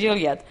schedule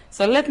yet.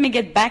 So let me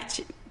get back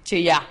to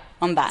you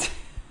on that.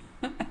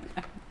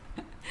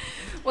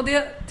 Och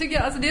det tycker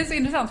jag, alltså det är så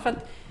intressant för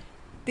att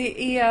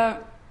det är...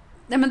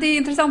 Nej, men det är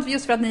intressant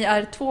just för att ni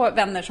är 2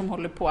 vänner som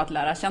håller på att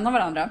lära känna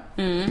varandra.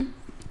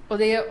 Och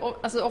det är,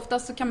 alltså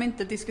oftast så kan man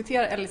inte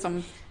diskutera eller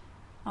liksom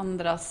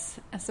andras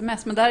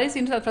sms. Men det här är så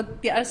intressant för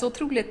att det är så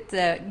otroligt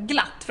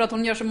glatt. För att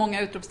hon gör så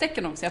många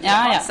utropstecken också efter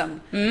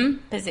halsen.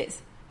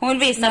 Precis. Hon vill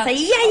visa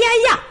sig,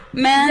 ja.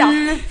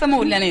 Men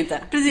förmodligen inte.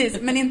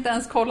 Precis, men inte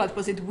ens kollat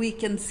på sitt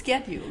weekend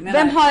schedule.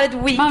 Vem har ett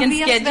weekend man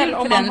schedule? vet väl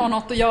om man har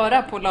något att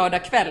göra på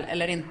lördag kväll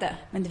eller inte.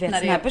 Men du vet,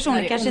 såna här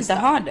personer kanske inte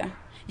har det.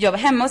 Jag var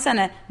hemma hos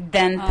henne,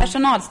 den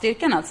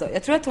personalstyrkan alltså.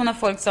 Jag tror att hon har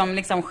folk som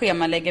liksom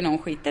schemalägger någon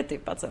skitet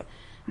typ alltså.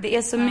 Det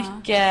är så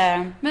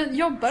mycket. Men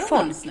jobbar hon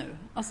ens nu?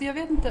 Alltså jag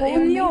vet inte.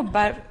 Hon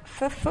jobbar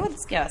för fullt,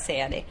 ska jag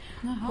säga det.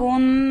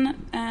 Hon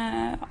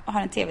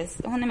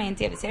hon är med i en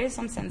tv-serie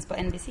som sänds på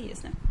NBC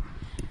just nu.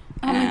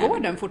 Ja, men går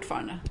den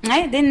fortfarande?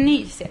 Nej, det är en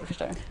ny serie,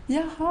 förstår du.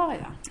 Jaha,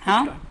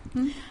 ja.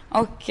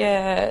 Och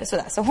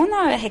sådär. Så hon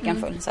har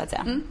häcken full, så att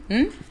säga.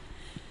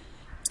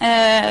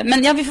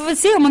 Men ja, vi får väl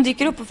se om hon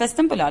dyker upp på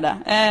festen på lördag.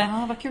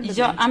 Vad kul det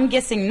blir. I'm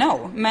guessing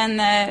no.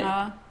 Men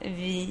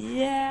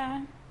vi...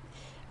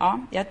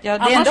 det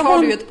annars är ändå har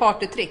du ju ett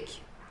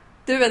partytrick.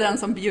 Du är den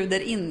som bjuder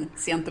in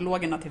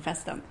scientologerna till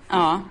festen.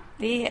 Ja,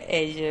 det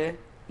är ju...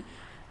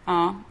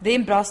 Ja, det är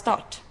en bra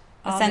start.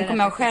 Ja, sen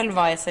kommer jag själv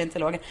vara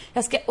scientolog.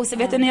 Och så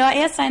vet du, när jag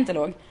är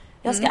scientolog,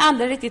 jag ska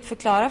aldrig riktigt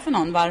förklara för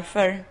någon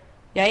varför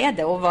jag är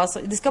det. Och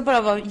det ska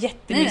bara vara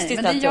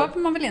jättemystiskt. Nej, men det gör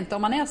man väl inte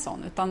om man är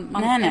sån. Utan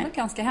man är väl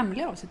ganska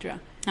hemlig av sig, tror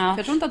jag. Ja.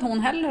 Jag tror inte att hon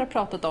heller har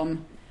pratat om...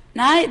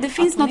 Nej, det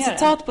finns något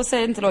citat på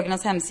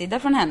scientologernas hemsida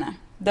från henne.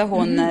 Där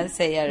hon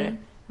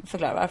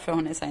förklarar varför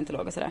hon är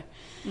scientolog och sådär.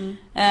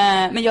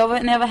 Men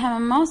när jag var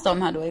hemma hos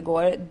dem här då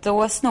igår,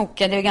 då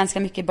snokade jag ganska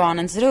mycket i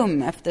barnens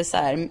rum efter så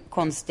här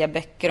konstiga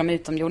böcker om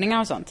utomjordingar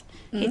och sånt.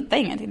 Hittade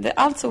ingenting.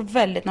 Allt såg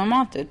väldigt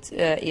normalt ut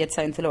i ett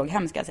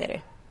scientologhem, ska jag säga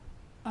det.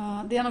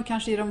 Ja, det är nog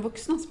kanske i de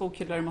vuxnas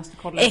bokhyllor du måste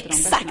kolla efter de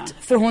böckerna.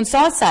 Exakt, för hon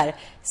sa så här: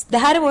 det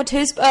här är vårt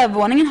hus, på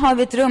övervåningen har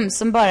vi ett rum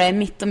som bara är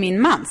mitt och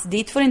min mans.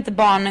 Dit får inte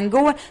barnen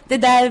gå. Det är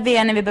där vi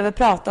är när vi behöver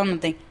prata om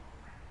någonting.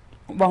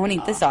 Vad hon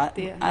inte sa,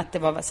 att det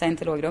var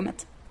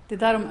scientologrummet. Det är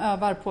där de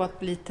övar på att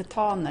bli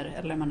titaner,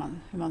 eller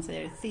hur man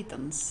säger,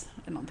 titans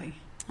eller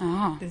någonting.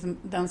 Aha. Det är som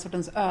den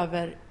sortens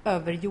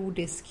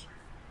överjordisk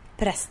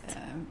präst.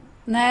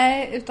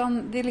 Nej,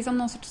 utan det är liksom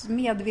någon sorts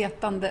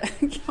medvetande.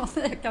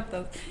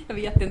 Jag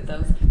vet inte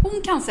ens.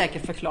 Hon kan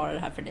säkert förklara det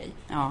här för dig.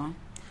 Ja.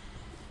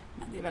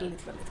 Men det är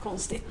väldigt, väldigt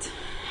konstigt.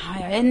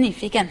 Ja, jag är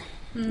nyfiken.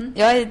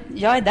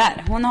 Jag är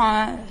där. Hon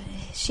har...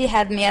 She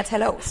had me at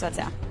hello, så att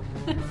säga.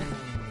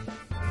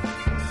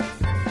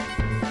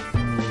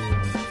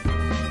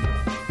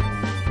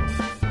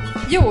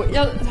 Jo,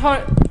 jag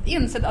har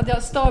insett att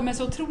jag stör mig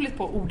så otroligt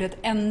på ordet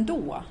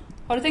ändå.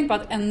 Har du tänkt på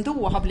att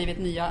ändå har blivit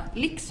nya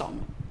liksom?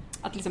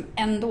 Att liksom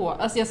ändå,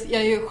 alltså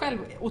jag är ju själv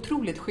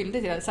otroligt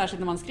skyldig till det, särskilt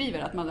när man skriver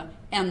att man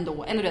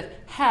ändå, eller rätt,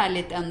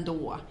 härligt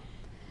ändå.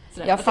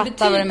 Sådär. Jag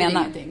fattar vad du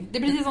menar. Ingenting. Det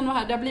är precis som det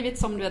här, det har blivit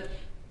som du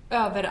vet,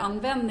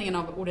 överanvändningen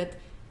av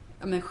ordet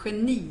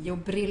geni och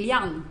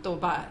briljant och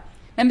bara...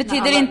 Men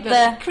betyder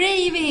inte...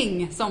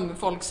 Craving, som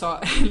folk sa,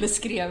 eller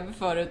skrev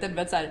förut, det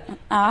vet så här.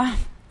 Ja.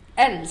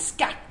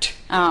 Älskart.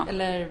 Ja.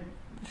 Eller,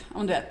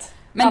 om du vet,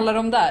 alla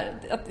de där.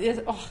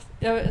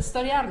 Jag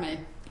stör ihjäl mig.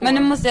 Men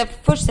nu måste jag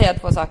först säga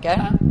 2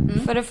 saker.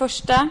 För det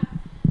första,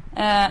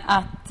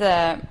 att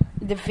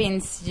det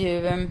finns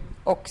ju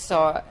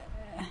också...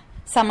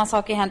 Samma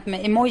sak har hänt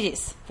med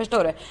emojis,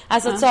 förstår du?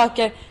 Alltså att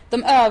saker,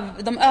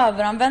 de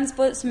överanvänds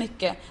på så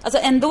mycket. Alltså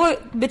ändå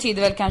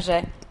betyder väl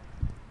kanske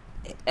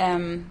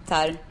så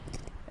här,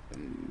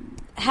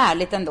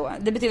 härligt ändå.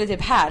 Det betyder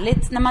typ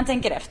härligt när man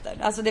tänker efter.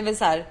 Alltså det är väl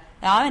så här,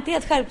 ja, inte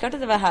helt självklart att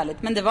det var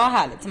härligt, men det var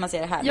härligt, som man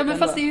säger härligt. Ja, men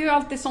ändå. fast det är ju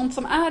alltid sånt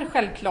som är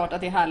självklart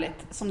att det är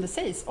härligt som det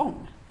sägs om.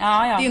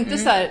 Ja. Det är inte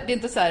så här, det är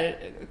inte så här,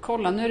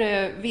 kolla nu är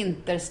det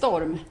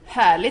vinterstorm,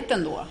 härligt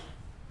ändå.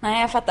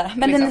 Nej, jag fattar.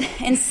 Men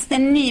liksom.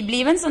 en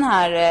nybliven sån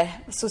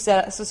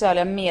här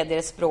sociala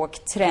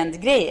medier-språk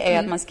trendgrej är ju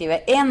att man skriver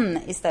en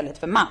istället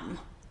för man.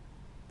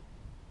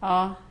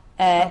 Ja.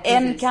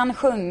 En kan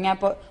sjunga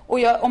på... Och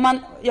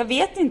jag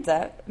vet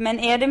inte, men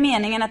är det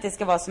meningen att det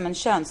ska vara som en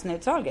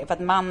könsneutral grej? För att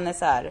man är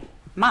så här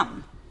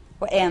man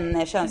och en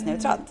är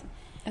könsneutralt.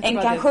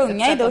 En kan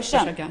sjunga i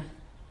duschen.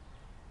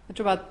 Jag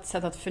tror bara ett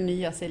sätt att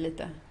förnya sig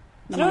lite.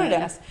 Tror du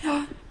det?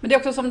 Ja, men det är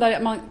också som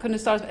där man kunde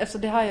starta, efter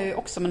det här är ju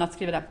också, men att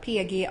skriva där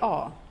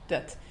PGA, du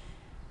vet.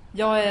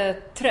 Jag är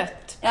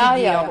trött,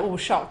 PGA av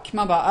orsak.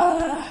 Man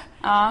bara...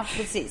 Ja,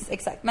 precis,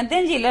 exakt. Men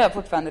den gillar jag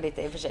fortfarande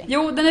lite i och för sig.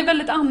 Jo, den är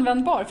väldigt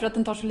användbar för att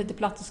den tar så lite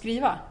plats att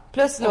skriva.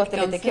 Plus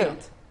låter lite kul.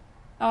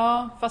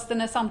 Ja, fast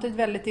den är samtidigt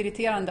väldigt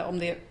irriterande om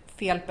det är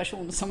fel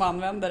person som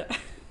använder det.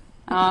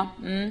 Ja,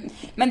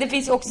 men det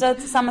finns också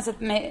ett samma sätt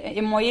med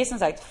emoji, som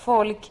sagt.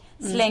 Folk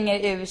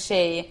slänger ur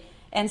sig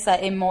en sån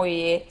här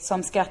emoji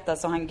som skrattar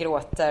så han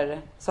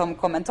gråter som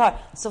kommentar.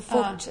 Så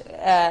fort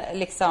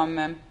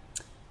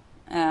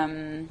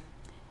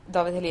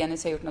David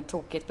Hellenius har gjort något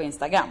tokigt på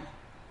Instagram,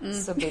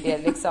 så blir det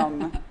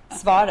liksom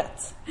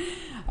svaret.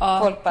 Ja,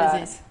 folk bara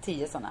precis.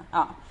 10 sådana.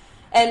 Ja.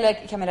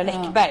 Eller Camilla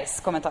Läckbergs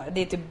kommentar.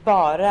 Det är typ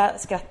bara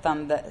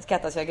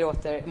skrattar så jag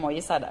gråter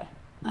emojisar där.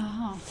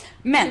 Aha.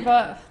 Men det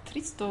var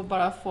trist att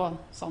bara få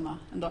såna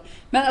ändå.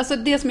 Men alltså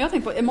det som jag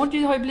tänker på,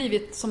 emoji har ju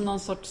blivit som någon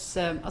sorts,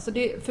 alltså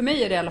det, för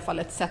mig är det i alla fall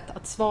ett sätt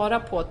att svara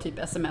på typ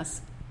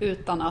sms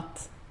utan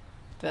att,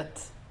 du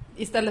vet,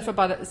 istället för att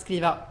bara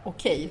skriva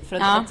okej. För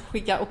att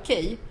skicka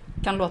okej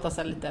kan låta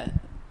så här lite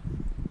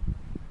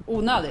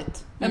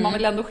onödigt. Men man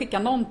vill ändå skicka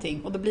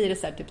någonting och då blir det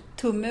så här typ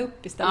tumme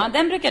upp istället. Ja,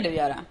 den brukar du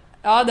göra.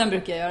 Ja, den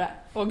brukar jag göra.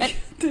 Och,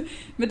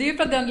 men det är ju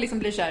för att den liksom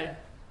blir så här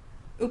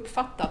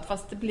uppfattat,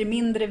 fast det blir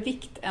mindre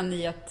vikt än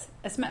i ett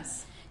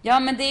sms. Ja,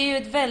 men det är ju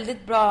ett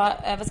väldigt bra,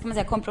 vad ska man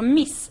säga,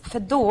 kompromiss. För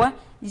då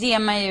ger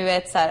man ju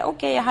ett så här,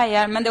 okej, jag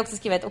hajar, men det är också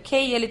skriva ett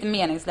okej är lite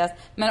meningslöst,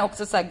 men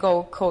också så här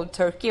go cold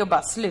turkey och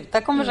bara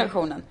sluta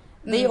konversationen.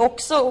 Det är ju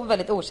också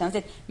väldigt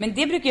okänsligt, men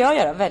det brukar jag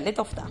göra väldigt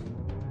ofta.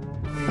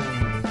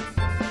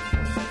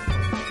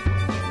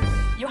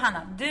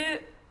 Johanna,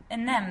 du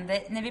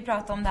nämnde när vi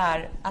pratade om det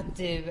här att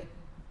du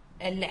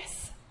är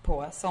less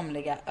på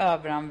somliga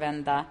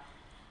överanvända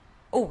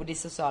ord i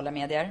sociala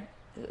medier.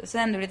 Så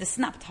ändå lite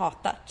snabbt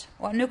hatat.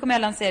 Och nu kommer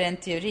jag lansera en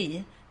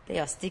teori där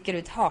jag sticker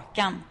ut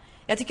hakan.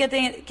 Jag tycker att det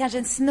är kanske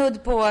en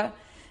snudd på...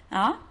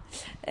 Ja,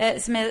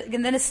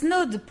 den är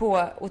snudd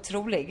på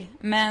otrolig.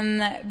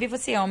 Men vi får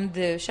se om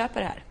du köper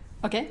det här.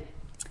 Okej.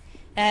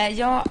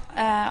 Jag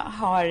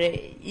har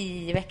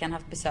i veckan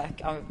haft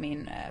besök av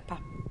min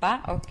pappa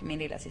och min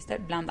lilla syster,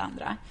 bland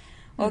andra.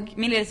 Och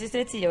min lilla syster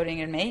är 10 år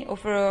yngre än mig. Och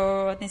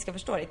för att ni ska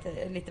förstå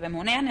lite vem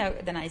hon är, när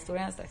den här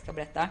historien jag strax ska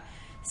berätta.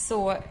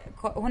 Så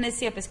hon är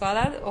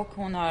CP-skadad och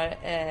hon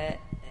är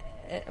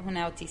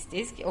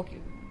autistisk och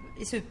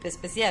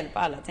superspeciell på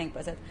alla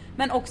tänkbara sätt.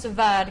 Men också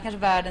kanske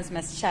världens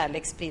mest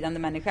kärleksspridande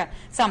människa.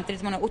 Samtidigt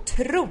som hon är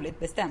otroligt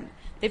bestämd.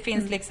 Det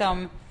finns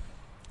liksom...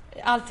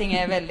 Allting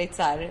är väldigt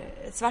så här,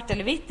 svart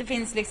eller vitt. Det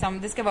finns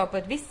liksom, det ska vara på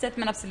ett visst sätt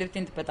men absolut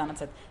inte på ett annat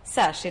sätt.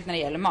 Särskilt när det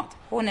gäller mat.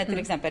 Hon är till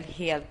exempel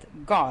helt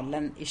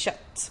galen i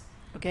kött.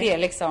 Okay. Det är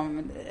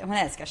liksom, hon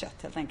älskar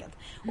kött helt enkelt.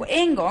 Och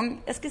en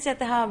gång, jag skulle säga att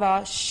det här var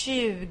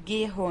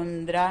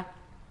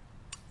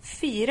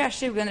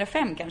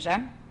 2005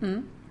 kanske.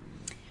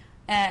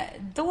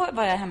 Då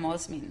var jag hemma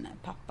hos min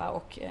pappa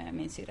och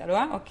min syrra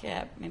då, och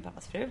min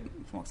pappas fru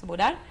som också bor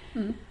där.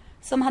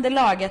 Som hade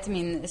lagat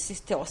min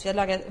syster till oss.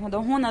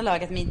 Hon hade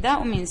lagat middag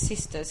och min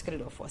syster skulle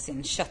då få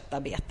sin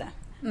köttarbete.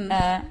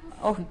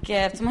 Och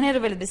eftersom hon är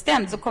väldigt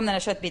bestämd så kom den här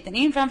köttbiten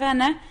in framför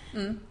henne.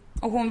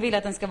 Och hon ville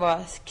att den ska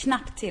vara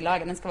knappt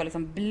tillagad. Den ska vara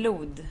liksom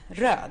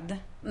blodröd,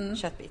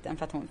 köttbiten,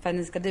 för att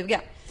den ska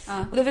duga.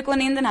 Och då fick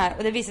hon in den här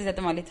och det visade sig att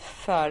den var lite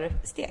för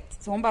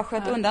stekt. Så hon bara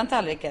sköt undan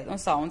tallriken och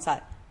sa hon så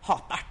här,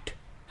 hatart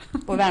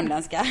på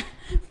värmländska.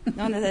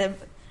 Hon är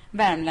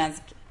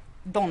värmländsk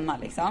donna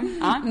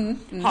liksom.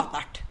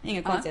 Hatart.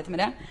 Inget konstigt med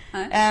det.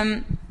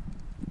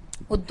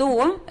 Och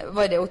då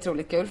var det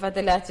otroligt kul för att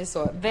det lät ju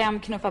så. Vem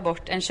knuffar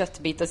bort en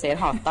köttbit och säger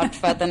hatart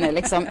för att den är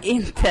liksom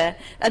inte,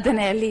 att den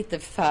är lite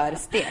för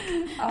stekt.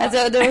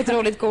 Alltså det är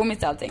otroligt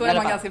komiskt allting. Då är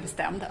man ganska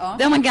bestämd.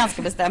 Då är man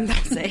ganska bestämd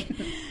av sig.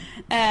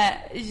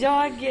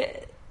 Jag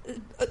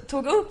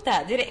tog upp det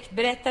här direkt,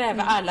 berättade det här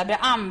för alla,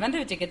 började använda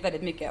uttrycket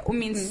väldigt mycket. Och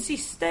min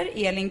syster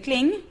Elin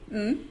Kling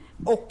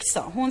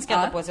också, hon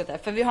skrattar på sig där.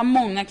 För vi har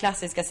många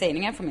klassiska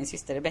sägningar från min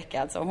syster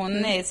Rebecca alltså.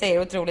 Hon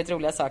säger otroligt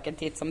roliga saker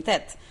titt som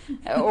tätt.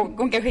 Och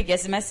hon kan skicka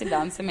sms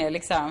ibland som är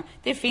liksom,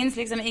 det finns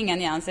liksom inga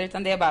nyanser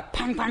utan det är bara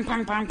pang, pang,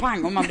 pang, pang,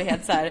 pang. Och man blir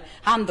helt så här,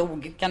 han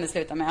dog, kan det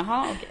sluta med.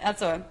 Jaha, okay.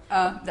 Alltså,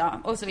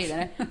 ja, och så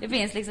vidare. Det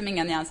finns liksom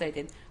inga nyanser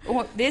riktigt.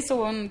 Och det är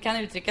så hon kan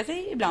uttrycka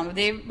sig ibland. Och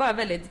det är bara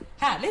väldigt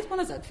härligt på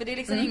något sätt. För det är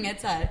liksom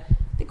inget så här,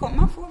 det kommer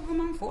man få vad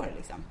man får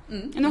liksom.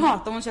 Nu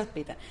hatar hon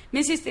köttbiten.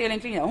 Min syster Elin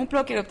Kling, hon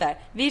plockar upp det här.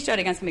 Vi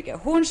körde ganska mycket.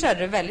 Hon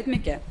körde väldigt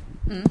mycket.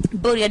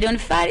 Började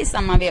ungefär i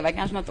samma veva,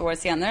 kanske något år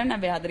senare, när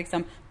vi hade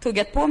liksom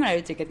tuggat på med det här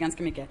uttrycket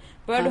ganska mycket.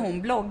 Började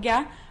hon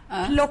blogga.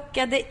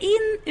 Plockade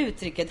in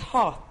uttrycket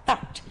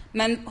hatart.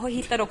 Men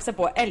hittade också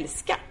på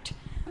älskart.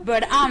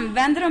 Började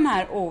använda de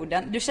här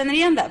orden. Du känner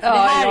igen det? För det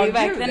här är ju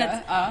verkligen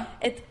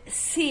ett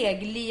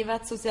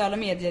seglivat sociala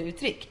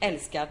medier-uttryck.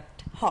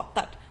 Älskart,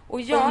 hatart.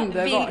 Och jag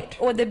vill,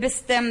 och det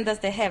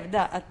bestämdaste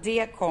hävda att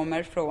det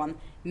kommer från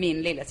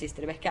min lilla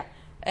syster Rebecca.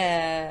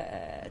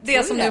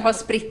 Det som nu har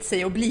spritt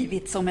sig och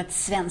blivit som ett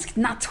svenskt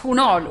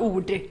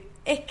nationalord.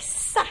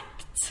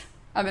 Exakt.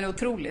 Ja, men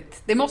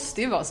otroligt. Det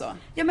måste ju vara så.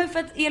 Ja, men för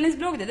att Elins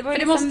blogg, det var ju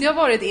för det måste ju ha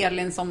varit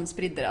Elin som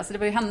spridde det. Alltså det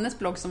var ju hennes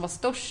blogg som var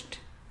störst.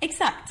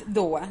 Exakt,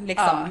 då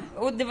liksom.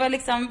 Och det var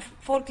liksom,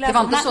 folk läste... Det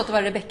var inte så att det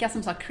var Rebecca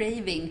som sa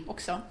craving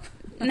också.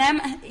 Nej,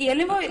 men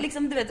Elin var ju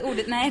liksom, du vet,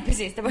 ordet, nej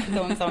precis, det var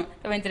inte hon som,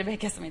 det var inte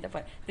Rebecca som hittade på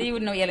det. Det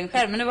gjorde nog Elin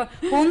själv, men det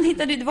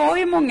var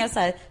ju många så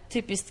här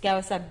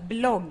typiska så här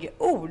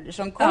bloggord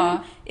som kom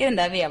i den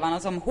där vevan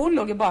och som hon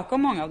låg ju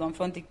bakom många av dem,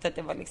 för hon tyckte att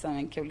det var liksom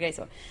en kul grej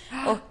så.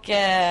 Och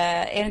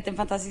är det inte en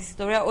fantastisk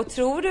historia? Och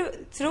tror,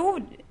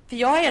 för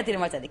jag har hela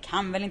tiden varit så här, det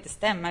kan väl inte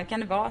stämma, hur kan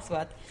det vara så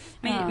att,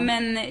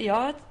 men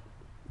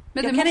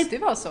det måste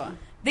ju vara så.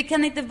 Det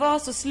kan inte vara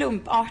så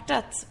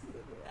slumpartat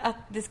att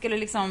det skulle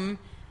liksom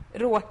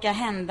råka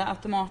hända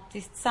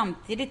automatiskt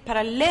samtidigt,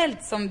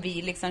 parallellt som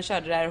vi liksom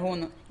körde där och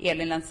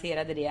Elin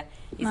lanserade det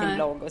i sin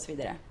blogg och så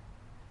vidare.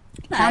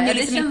 Nej,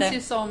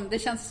 det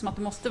känns som att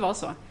det måste vara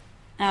så.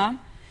 Ja.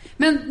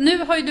 Men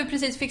nu har ju du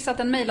precis fixat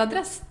en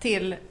mejladress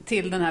till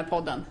den här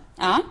podden.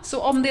 Ja.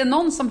 Så om det är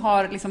någon som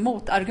har liksom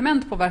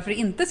motargument på varför det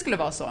inte skulle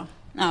vara så,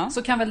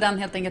 så kan väl den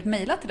helt enkelt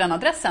mejla till den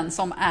adressen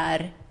som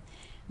är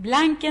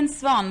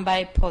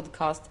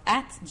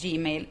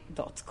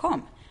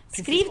blankensvanbergpodcast@gmail.com.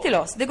 Skriv till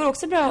oss. Det går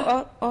också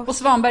bra och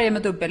Svanberg är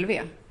med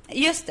W.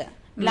 Just det.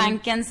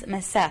 Blankens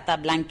med Z.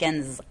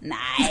 Blankens.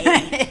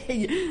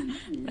 Nej.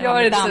 Jag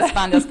har ett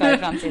dansband jag ska i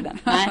framtiden.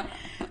 Nej.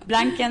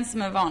 Blankens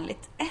med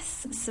vanligt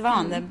S.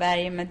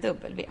 Svanberg med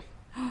W.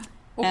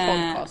 Och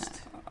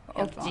podcast.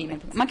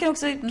 Man kan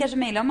också kanske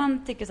mejla om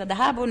man tycker så att det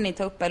här borde ni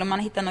ta upp, eller om man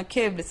hittar något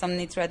kul som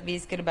ni tror att vi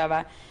skulle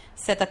behöva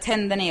sätta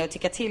tänderna i och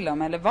tycka till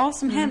om, eller vad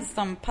som helst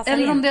som passar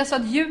eller in. Om det är så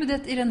att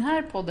ljudet i den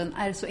här podden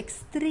är så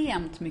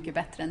extremt mycket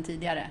bättre än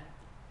tidigare.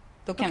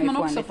 Då kan vi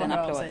få en liten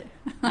applåd.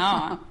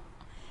 Ja.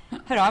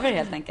 Hör av er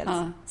helt enkelt.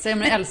 Säger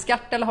man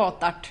älskart eller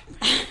hatart?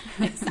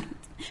 Exakt.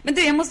 Men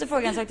du, jag måste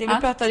fråga en sak till. Vi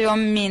pratade ju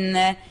om min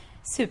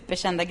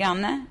superkända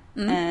granne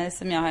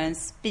som jag har en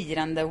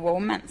spirande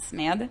romance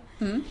med.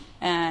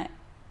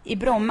 i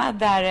Bromma,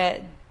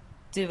 där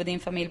du och din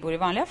familj bor i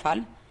vanliga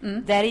fall,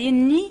 där är ju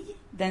ni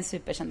den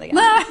superkända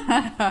grannen.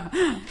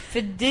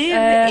 För du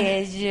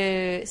är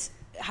ju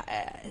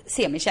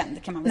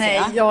semikänd, kan man väl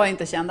säga. Nej, jag är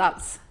inte känd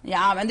alls.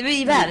 Ja, men du är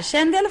ju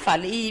välkänd i alla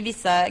fall i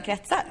vissa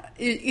kretsar.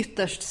 I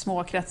ytterst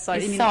små kretsar.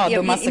 I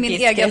I min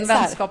egen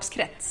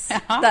vänskapskrets.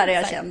 Där är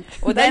jag känd.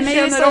 Och den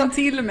känner de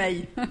till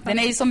mig. Den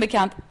är ju som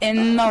bekant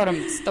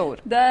enormt stor.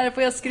 Där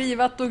får jag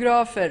skriva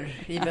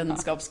autografer i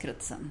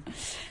vänskapskretsen.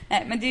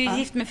 Nej, men du är ju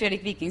gift med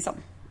Fredrik Wikingsson.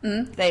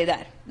 Det är ju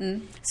där.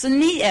 Så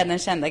ni är den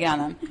kända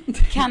grannen.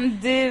 Kan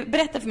du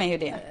berätta för mig hur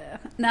det är?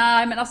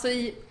 Nej, men alltså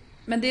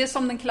men det är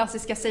som den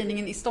klassiska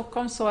sägningen i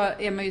Stockholm, så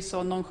är man ju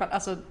så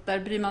alltså där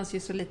bryr man sig ju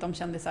så lite om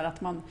kändisar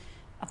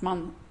att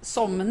man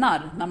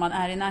somnar när man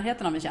är i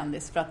närheten av en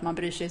kändis, för att man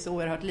bryr sig så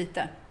oerhört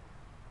lite.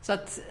 Så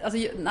att, alltså,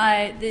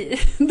 nej,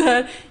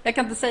 jag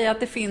kan inte säga att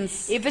det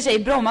finns... I och för sig,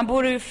 i Bromma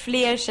bor det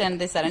fler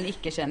kändisar än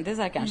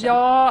icke-kändisar kanske.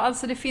 Ja,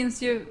 alltså det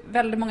finns ju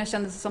väldigt många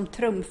kändisar som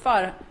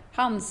trumfar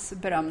hans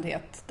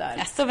berömdhet där.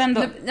 Alltså, vem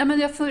då?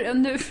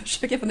 Nu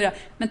försöker jag fundera.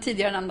 Men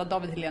tidigare nämnda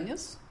David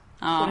Hellenius.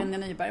 Ja. Corinne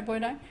Nyberg bor ju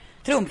där.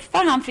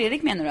 Trumfar han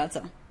Fredrik, menar du alltså?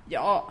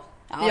 Ja,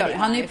 det gör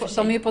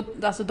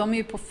det. De är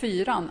ju på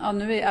 4:an. Ja,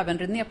 nu är även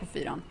René på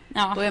 4:an.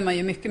 Ja. Då är man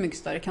ju mycket, mycket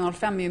större. Kanal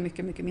 5 är ju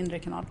mycket, mycket mindre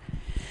kanal.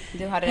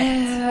 Du har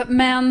rätt.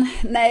 Men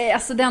nej,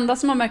 alltså det enda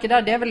som man märker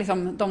där, det är väl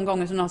liksom de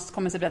gånger som de har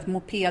kommit sig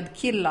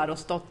mopedkillar och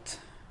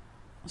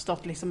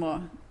stått liksom och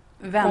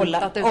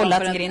väntat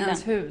utanför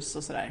ens hus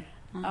och sådär.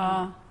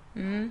 Ja,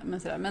 men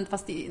sådär. Men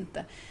fast det är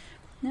inte.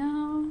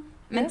 Ja,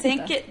 men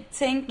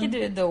tänker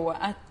du då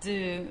att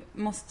du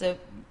måste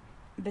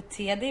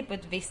bete dig på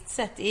ett visst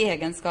sätt i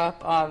egenskap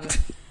av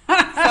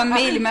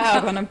familj med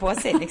ögonen på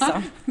sig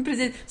liksom?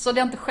 Precis, så att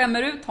jag inte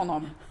skämmer ut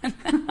honom.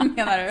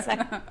 Menar du?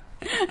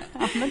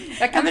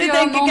 Jag kan inte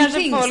göra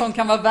någonting som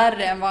kan vara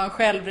värre än vad han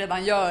själv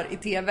redan gör i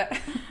tv.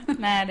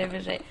 Nej, det är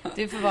för sig.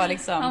 Du får vara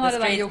liksom han har the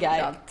redan straight gjort guy.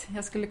 Allt.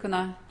 Jag skulle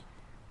kunna...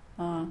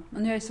 Ja,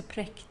 men nu är jag så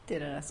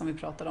präktig, det där som vi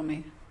pratade om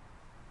i...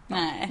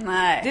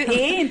 Nej. Du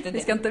är inte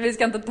det. Vi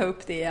ska inte ta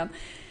upp det igen.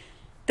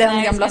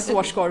 Den gamla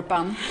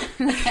sårskorpan.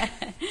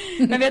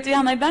 Men vet du,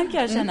 Johanna, ibland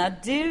kan jag känna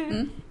att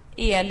du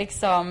är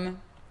liksom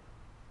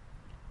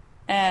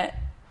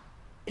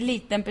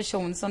liten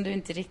person som du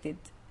inte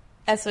riktigt...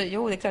 Alltså,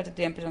 jo, det är klart att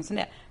du är en person som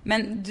det.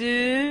 Men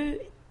du...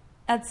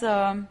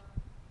 Alltså...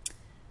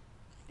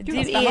 Gud,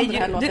 du är ju...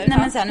 nej,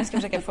 men så här, nu ska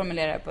jag försöka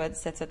formulera det på ett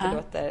sätt så att det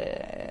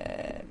låter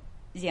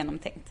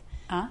genomtänkt.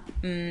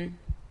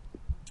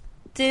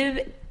 Du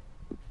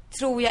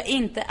tror jag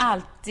inte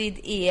alltid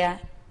är...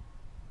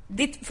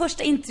 Ditt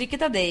första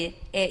intrycket av dig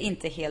är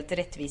inte helt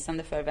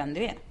rättvisande för vem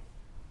du är.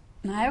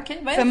 Nej, okej.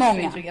 Vad är för första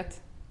många.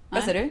 Intrycket?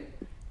 Vad sa du?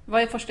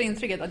 Vad är första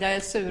intrycket? Att jag är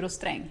sur och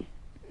sträng?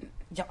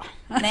 Ja.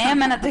 Nej,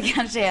 men att du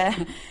kanske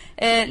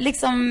är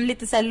liksom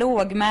lite så här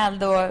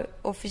lågmäld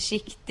och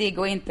försiktig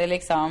och inte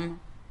liksom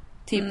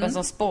typen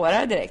som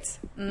spårar direkt.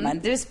 Men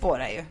du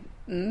spårar ju.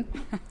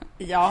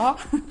 Ja.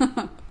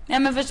 Ja,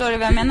 men förstår du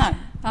vad jag menar?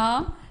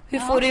 Ja. Hur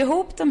får du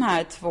ihop de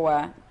här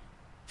två?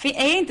 För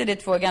är inte det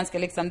två ganska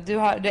liksom... Du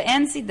har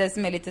en sida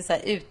som är lite så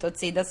här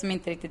utåtsida som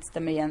inte riktigt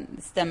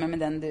stämmer med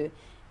den du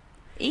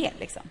är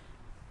liksom.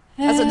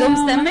 Alltså de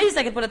stämmer ju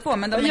säkert båda två,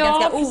 men de är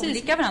ganska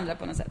olika varandra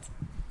på något sätt.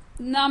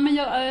 Nej, men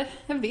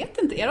jag vet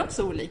inte. Är de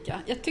så olika?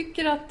 Jag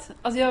tycker att...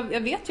 Alltså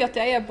jag vet ju att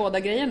jag är båda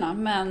grejerna,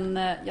 men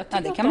jag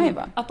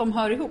tycker att de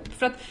hör ihop.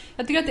 För att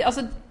jag tycker att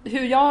alltså,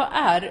 hur jag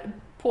är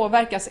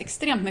påverkas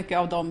extremt mycket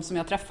av dem som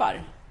jag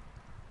träffar.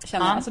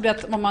 Alltså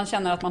att om man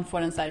känner att man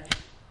får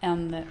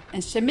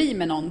en kemi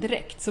med någon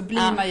direkt, så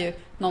blir man ju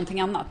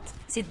någonting annat.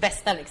 Sitt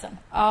bästa liksom.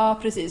 Ja,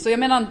 precis. Och jag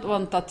menar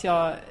inte att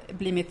jag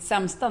blir mitt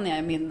sämsta när jag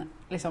är min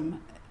liksom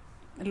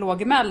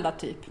lågmälda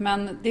typ.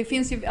 Men det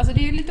finns ju, alltså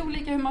det är ju lite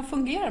olika hur man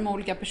fungerar med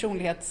olika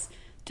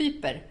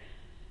personlighetstyper.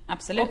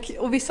 Absolut.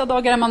 Och vissa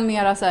dagar är man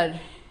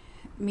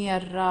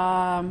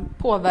mera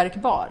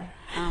påverkbar.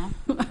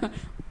 Ja.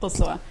 Och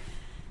så.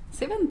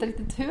 Så jag vet inte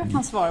riktigt hur jag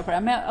kan svara på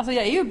det. Men alltså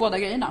jag är ju båda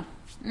grejerna.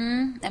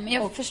 Nej, men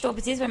jag förstår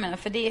precis vad jag menar.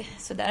 För det,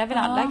 så där är väl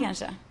alla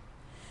kanske.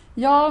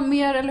 Ja,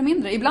 mer eller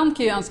mindre. Ibland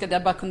kan jag önska att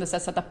jag bara kunde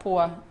sätta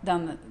på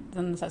den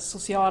så här,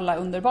 sociala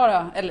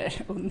underbara. Eller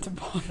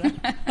underbara.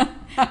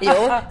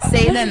 Jo,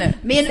 säg det nu.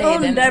 Min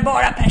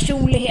underbara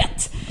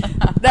personlighet.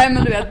 Nej,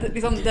 men du vet,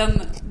 liksom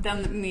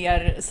den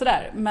mer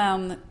sådär.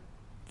 Men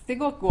det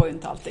går ju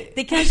inte alltid.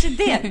 Det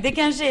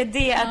kanske är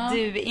det att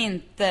du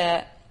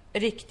inte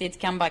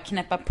riktigt kan bara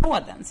knäppa på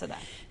den sådär.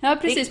 Ja,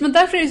 precis. Men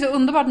därför är det så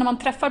underbart när man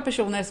träffar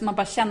personer som man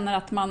bara känner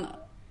att man...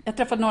 Jag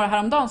träffade några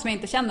häromdagen som jag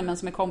inte känner, men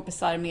som är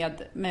kompisar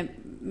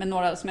med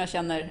några som jag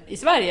känner i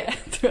Sverige.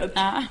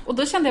 Och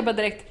då kände jag bara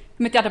direkt,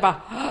 mitt hjärta bara,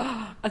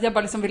 att jag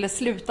bara liksom ville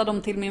sluta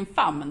dem till min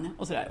famn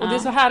och sådär. Och det är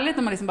så härligt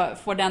när man liksom bara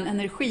får den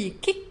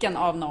energikicken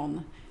av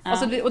någon.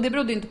 Alltså och det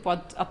berodde ju inte på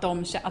att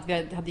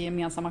vi hade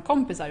gemensamma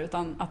kompisar,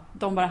 utan att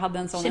de bara hade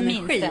en sån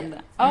energi.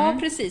 Ja,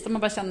 precis. Och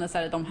man bara känner så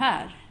här, de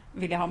här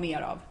vill jag ha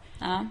mer av.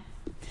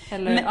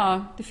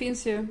 Eller det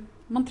finns ju,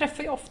 man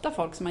träffar ju ofta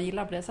folk som man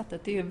gillar på det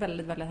sättet. Det är ju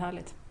väldigt, väldigt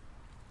härligt.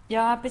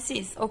 Ja,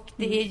 precis. Och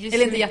det är just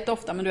Eller inte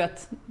jätteofta, men du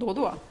vet, då och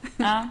då.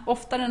 Ja.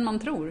 Oftare än man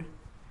tror.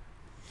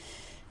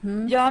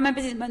 Ja, men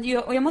precis.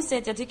 Och jag måste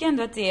säga att jag tycker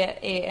ändå att det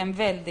är en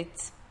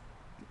väldigt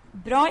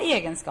bra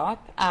egenskap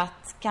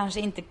att kanske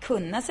inte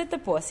kunna sätta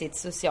på sitt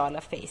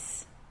sociala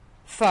face.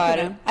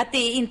 För att det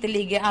inte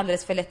ligger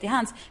alldeles för lätt i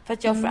hands. För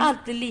att jag får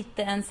alltid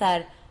lite en så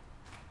här,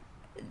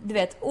 du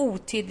vet,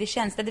 otydlig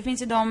känsla. Det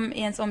finns ju de i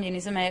ens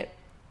omgivning som är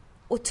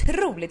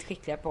otroligt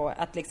skickliga på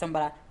att liksom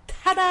bara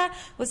tada!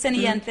 Och sen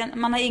egentligen,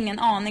 man har ingen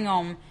aning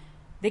om,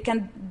 det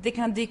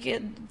kan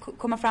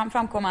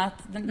framkomma att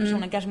den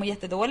personen kanske mår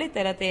jättedåligt,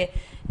 eller att det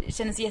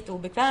känner sig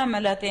jätteobekväm,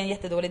 eller att det är en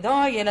jättedålig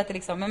dag, eller att det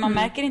liksom, men man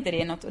märker inte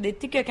det något. Och det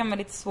tycker jag kan vara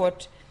lite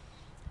svårt,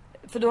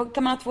 för då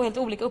kan man ha två helt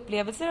olika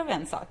upplevelser av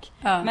en sak.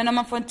 Ja. Men om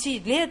man får en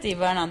tydlighet i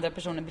var den andra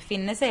personen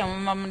befinner sig,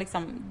 om man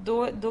liksom,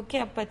 då kan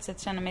jag på ett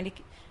sätt känna mig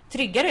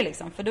tryggare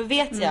liksom, för då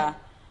vet jag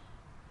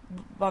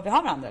vad vi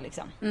har varandra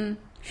liksom.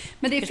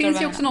 Men det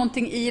finns ju också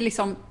någonting i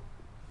liksom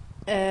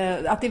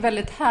att det är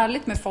väldigt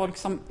härligt med folk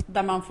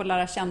där man får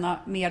lära känna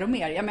mer och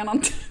mer. Jag menar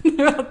inte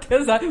nu att det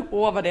är så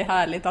här, vad det är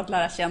härligt att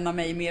lära känna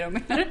mig mer och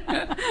mer.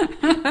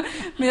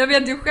 Men jag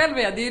vet ju själv,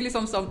 det är ju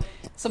liksom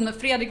som när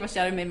Fredrik var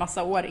kär i mig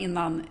massa år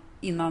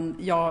innan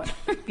jag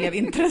blev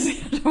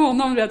intresserad av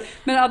honom.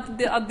 Men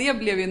att det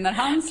blev ju när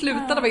han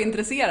slutade vara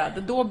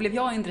intresserad, då blev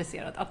jag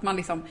intresserad. Att man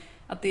liksom,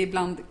 att det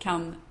ibland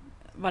kan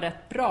vara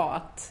rätt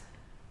bra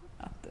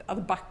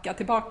att backa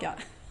tillbaka.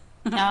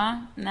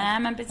 Ja, nej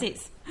men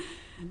precis.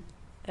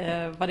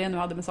 Vad det nu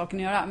hade med saken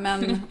att göra,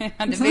 men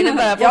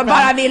jag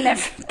bara ville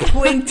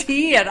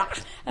poängtera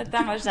att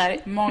han var så här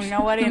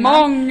många år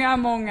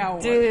innan. Många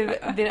år. Du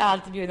blir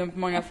alltid bjuden på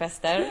många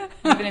fester.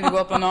 Du vill inte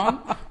gå på någon.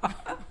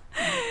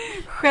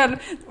 Själv,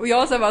 och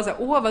jag sa bara så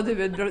här, vad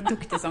du är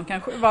duktig som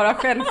kan vara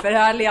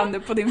självförhärligande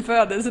på din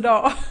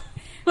födelsedag.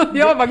 Och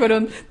jag bara går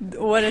runt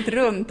året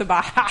runt och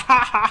bara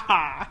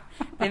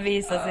Det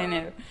visar sig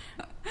nu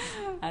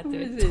att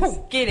du är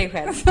tokig i dig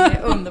själv. Det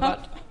är underbart.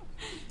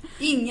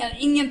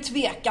 Ingen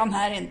tvekan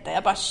här inte,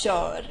 jag bara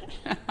kör.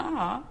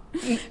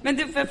 Men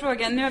du, får jag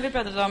fråga, nu har vi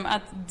pratat om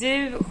att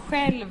du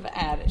själv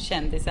är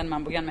kändisen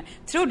man bor med.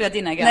 Tror du att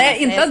dina grannar...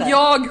 Nej, inte att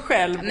jag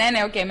själv.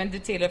 Nej, okej, men du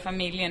tillhör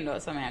familjen då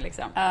som är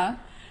liksom.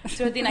 Tror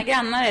du att dina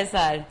grannar är så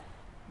här,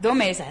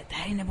 de är ju så här,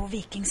 där inne på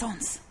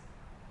Vikingssons?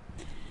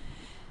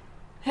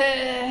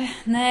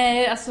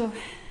 Nej, alltså...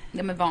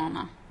 De är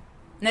vana.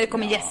 När det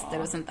kommer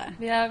gäster och sånt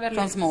där.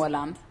 Från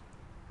Småland.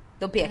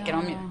 Då pekar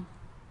de ju.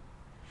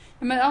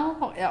 Men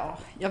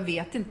jag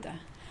vet inte.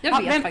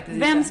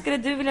 Vem skulle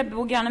du vilja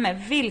bo granne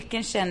med?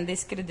 Vilken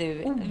kändis skulle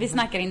du... Vi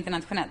snackar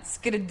internationellt.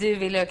 Skulle du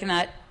vilja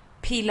kunna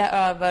pilla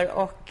över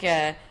och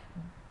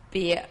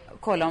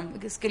kolla om...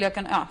 Skulle jag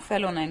kunna... får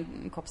jag låna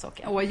en kopp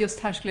socker? Och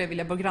just här skulle jag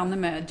vilja bo granne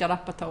med Judd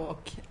Apatow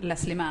och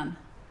Leslie Mann.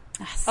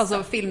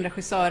 Alltså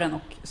filmregissören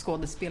och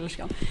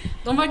skådespelerskan.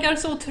 De verkar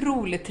så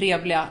otroligt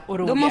trevliga och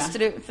roliga. Då måste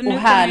du, för nu och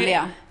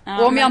härliga.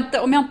 Och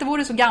om jag inte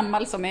vore så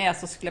gammal som jag är,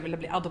 så skulle jag vilja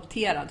bli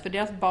adopterad. För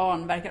deras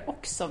barn verkar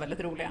också väldigt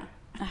roliga.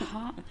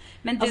 Jaha.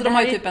 Men alltså de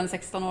har ju typ en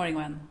 16-åring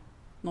och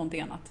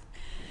någonting annat.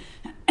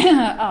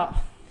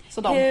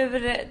 Så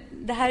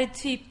det här är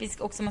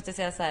typiskt också, måste jag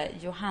säga, så här,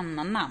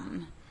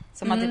 Johanna-namn.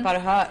 Som man typ har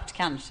hört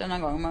kanske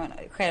någon gång. Man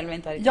själv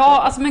inte har riktigt.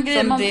 Ja, alltså men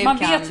grejen, man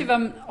vet ju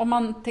vem, om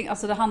man tänker,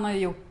 alltså han har ju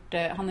gjort,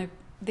 han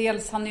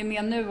är ju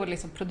med nu och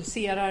liksom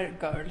producerar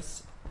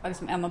Girls.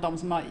 Liksom en av dem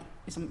som har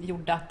liksom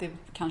gjorde att det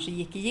kanske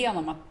gick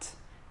igenom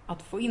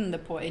att få in det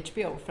på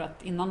HBO. För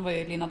att innan var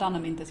ju Lena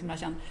Dunham inte så himla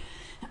känd.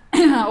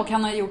 Och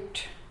han har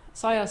gjort,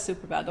 sa jag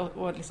Superbad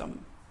och liksom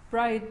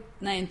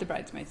inte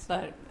Bridesmaids,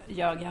 där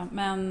ljög jag.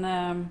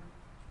 Men...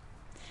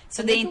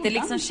 Så det är inte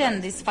liksom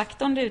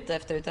kändisfaktorn du är ute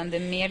efter, utan det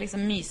är mer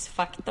liksom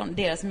mysfaktorn,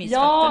 deras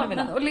mysfaktorn. Ja,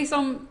 men och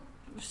liksom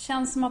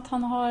känns som att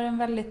han har en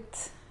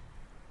väldigt...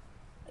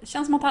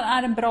 Känns som att han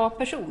är en bra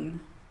person.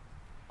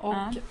 Och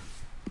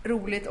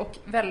roligt och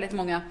väldigt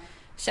många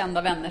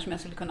kända vänner som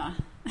jag skulle kunna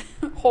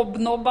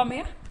hobnobba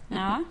med.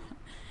 Ja.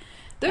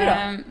 Du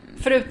då?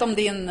 Förutom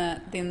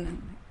din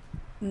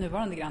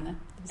nuvarande granne.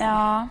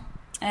 Ja.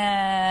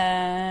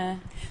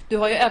 Du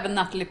har ju även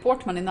Natalie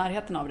Portman i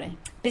närheten av dig.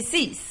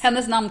 Precis.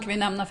 Hennes namn kan vi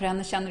nämna, för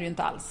henne känner du ju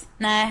inte alls.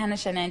 Nej, henne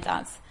känner jag inte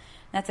alls.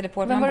 Natalie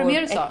Portman bor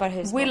ett par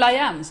hus. Will I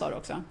Am sa du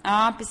också.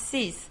 Ja,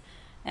 precis.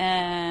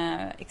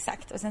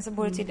 Exakt. Och sen så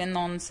bor det tydligen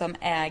någon som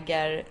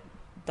äger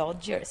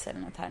Dodgers eller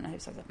något här i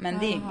huset också. Men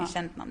det är inget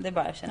känt namn. Det är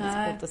bara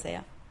kändiscoolt att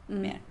säga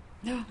mer.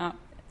 Ja.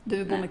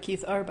 Du bor med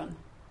Keith Urban.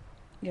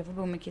 Jag får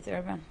bo med Keith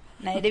Urban.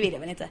 Nej, det vill jag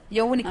väl inte.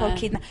 Jo, Nicole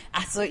Kidman.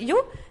 Alltså,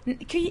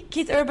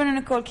 Keith Urban och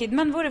Nicole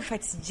Kidman vore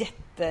faktiskt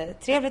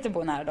jättetrevligt att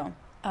bo nära dem.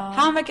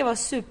 Han verkar vara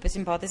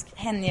supersympatisk.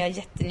 Henne är jag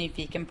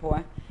jättenyfiken på.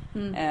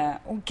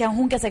 Hon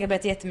kan säkert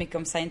berätta jättemycket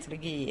om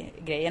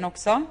Scientology-grejen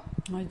också.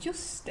 Ja,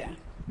 just det.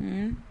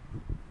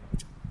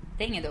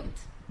 Det är inget dumt.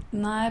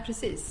 Nej,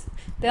 precis.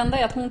 Det enda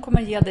är att hon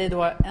kommer ge dig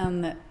då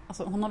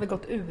alltså hon har väl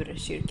gått ur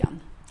kyrkan.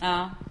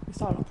 Ja.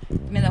 Visst har hon?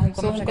 Men hon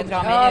kommer försöka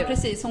dra mig ur. Ja,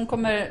 precis. Hon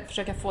kommer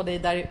försöka få dig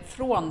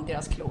därifrån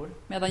deras klor.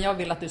 Medan jag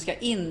vill att du ska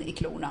in i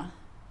klorna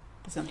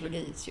på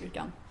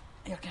Scientologikyrkan.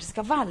 Jag kanske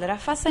ska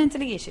wallraffa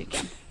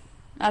Scientologikyrkan.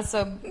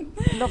 Alltså,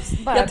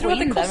 bara jag tror att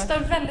det in där. kostar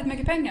väldigt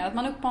mycket pengar. Att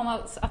man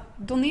uppmanas att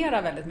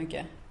donera väldigt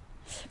mycket.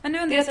 Men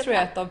nu det tror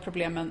jag är ett av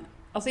problemen.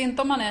 Alltså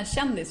inte om man är en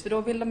kändis, för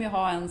då vill de ju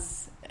ha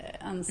ens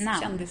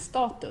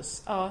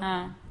kändisstatus. Ja.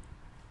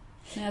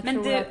 Men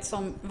jag tror att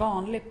som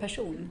vanlig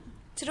person.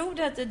 Tror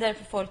du att det är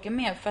därför folk är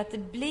med? För att det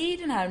blir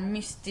den här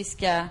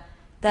mystiska,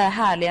 det här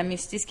härliga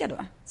mystiska då?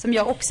 Som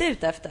jag också är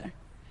ute efter.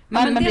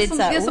 Men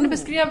det som du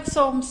beskrev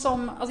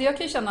som alltså jag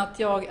kan ju känna att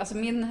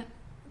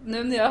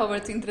nu när jag har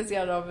varit så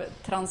intresserad av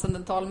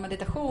transcendental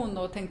meditation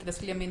och tänkte att jag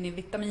skulle ge mig in i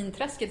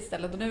vitaminträsket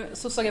istället. Och nu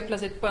så såg jag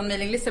plötsligt på en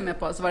mailinglista med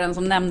på, så var det en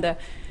som nämnde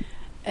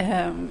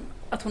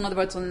att hon hade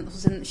varit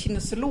hos en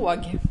kinesolog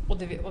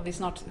och vi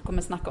snart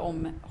kommer snacka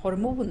om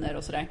hormoner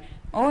och sådär.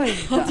 Oj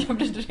då. Jag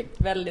blev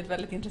direkt väldigt,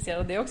 väldigt intresserad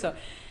av det också.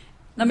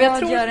 Nej, men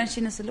vad gör en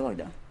kinesolog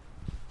då?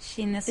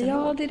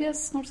 Ja, det är det jag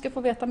snart ska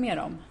få veta mer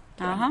om.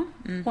 Aha.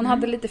 Hon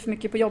hade lite för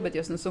mycket på jobbet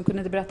just nu så hon kunde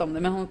inte berätta om det.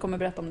 Men hon kommer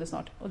berätta om det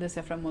snart och det ser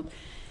jag fram emot.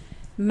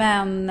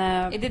 Men...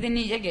 Är det din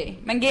nya grej?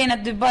 Men grejen är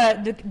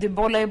att du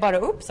bollar ju bara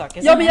upp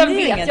saker. Ja, men jag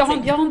vet.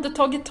 Jag har inte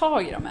tagit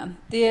tag i dem än.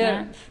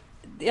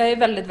 Jag är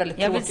väldigt, väldigt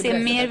tråkig. Jag vill se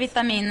mer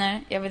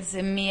vitaminer. Jag vill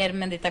se mer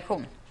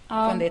meditation.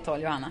 Från det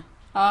 12, Johanna.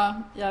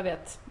 Ja, jag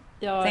vet.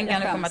 Sen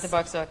kan du komma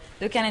tillbaka så.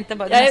 Du kan inte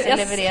bara... Du måste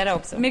leverera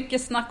också.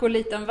 Mycket snack och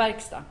liten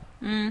verkstad.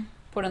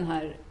 På den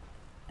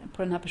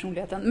här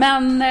personligheten.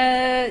 Men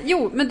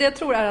men det jag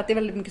tror är att det är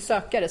väldigt mycket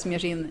sökare som ger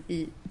sig in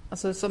i,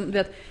 alltså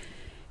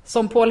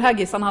som Paul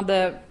Haggis, han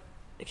hade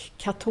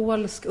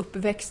katolsk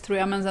uppväxt tror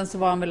jag, men sen så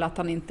var han väl att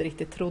han inte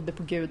riktigt trodde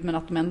på Gud, men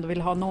att de ändå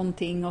ville ha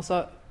någonting, och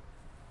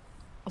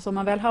så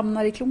man väl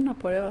hamnar i klorna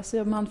på det,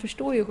 alltså man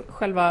förstår ju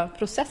själva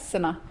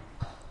processerna,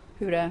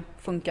 hur det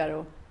funkar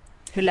och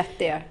hur lätt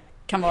det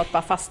kan vara att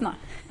bara fastna.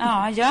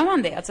 Ja, gör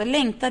man det? Alltså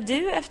längtar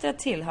du efter att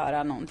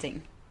tillhöra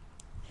någonting?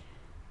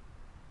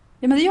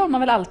 Ja, men det gör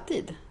man väl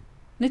alltid.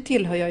 Nu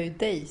tillhör jag ju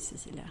dig,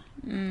 Cecilia.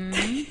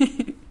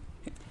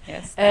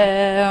 Just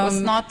det. Och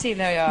snart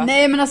tillhör jag...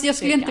 Nej, men alltså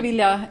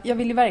jag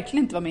vill ju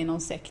verkligen inte vara med i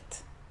någon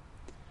sekt.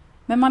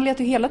 Men man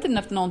letar ju hela tiden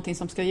efter någonting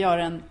som ska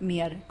göra en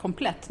mer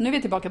komplett. Nu är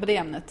vi tillbaka på det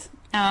ämnet.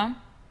 Ja.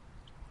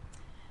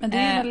 Men det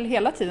är väl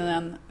hela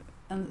tiden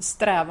en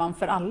strävan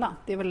för alla.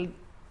 Det är väl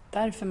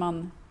därför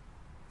man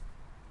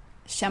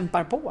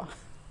kämpar på.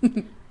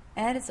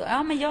 Är det så?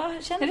 Ja, men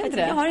jag känner faktiskt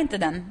att jag har inte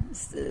den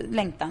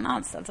längtan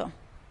alls alltså.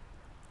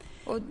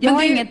 Och jag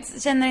har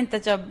känner inte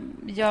att jag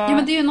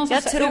men det är ju någon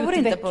jag tror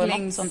inte på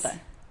något sånt där.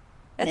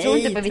 Jag tror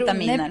inte på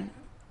vitaminer.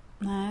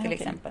 Nej, till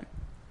exempel.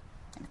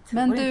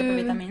 Men jag tror inte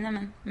på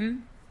vitaminer,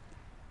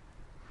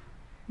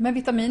 Men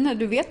vitaminer,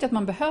 du vet ju att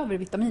man behöver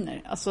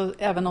vitaminer. Alltså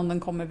även om den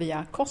kommer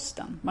via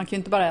kosten. Man kan ju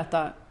inte bara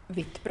äta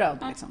vitt bröd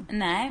liksom.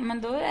 Nej,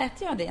 men då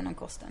äter jag det genom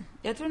kosten.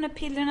 Jag tror att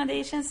pillerna,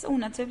 det känns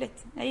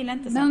onaturligt. Jag gillar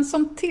inte så. Men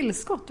som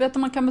tillskott, vet du,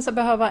 man kan väl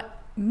behöva...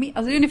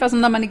 Alltså det är ungefär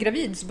som när man är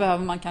gravid så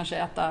behöver man kanske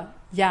äta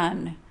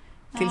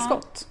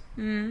järntillskott.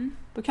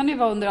 Då kan det ju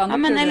vara under andra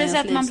perioder i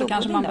ens liv så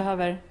kanske man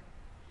behöver...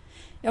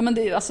 Ja, men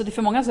det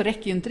för många så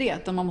räcker ju inte det.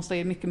 Utan man måste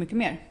ha mycket, mycket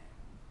mer.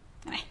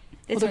 Nej,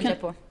 det tror jag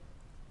inte på.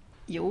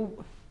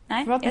 Jo.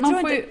 Nej, jag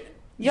tror inte...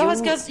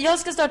 Jag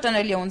ska starta en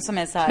religion som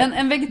är så här. Men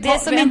en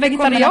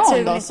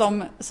vegetarian då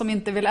som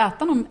inte vill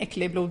äta någon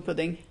äcklig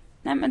blodpudding?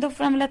 Nej, men då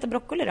får han väl äta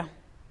broccoli då.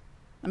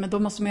 Nej, men då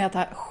måste man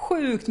äta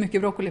sjukt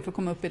mycket broccoli för att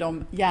komma upp i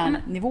de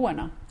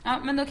järnnivåerna. Ja,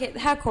 men okej,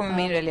 här kommer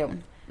min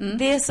religion.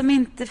 Det som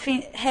inte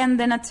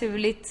händer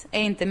naturligt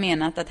är inte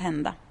menat att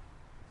hända.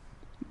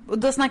 Och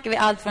då snackar vi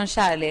allt från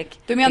kärlek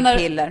till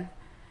piller.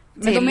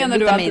 Men då menar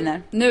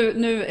vitaminer. Du att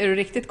nu är du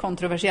riktigt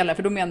kontroversiell,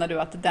 för då menar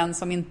du att den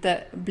som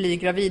inte blir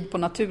gravid på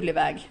naturlig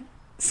väg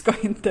ska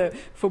inte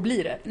få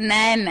bli det.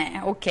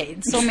 Nej, okej.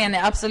 Så menar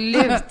jag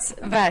absolut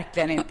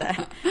verkligen inte.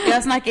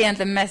 Jag snackar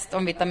egentligen mest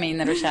om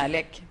vitaminer och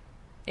kärlek.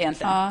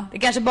 Egentligen. Ja. Det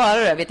kanske bara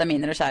är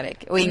vitaminer och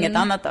kärlek och inget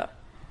annat då.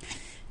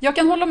 Jag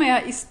kan hålla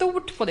med i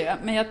stort på det,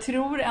 men jag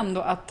tror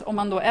ändå att om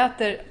man då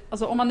äter,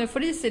 alltså om man nu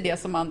får i sig det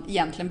som man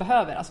egentligen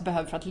behöver, alltså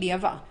behöver för att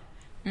leva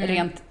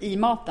rent i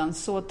maten,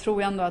 så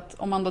tror jag ändå att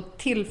om man då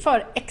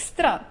tillför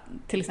extra,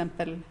 till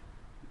exempel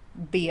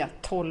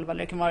B12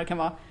 eller vad det kan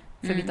vara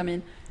för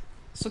vitamin,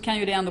 så kan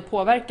ju det ändå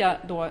påverka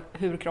då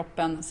hur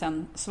kroppen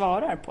sen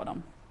svarar på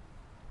dem.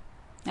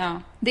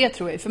 Ja, det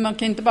tror jag. För man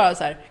kan ju inte bara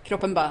så här,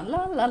 kroppen bara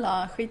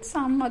la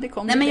skitsamma, det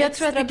kommer. Nej, men jag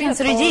tror att det är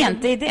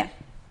cancerogent, det är det.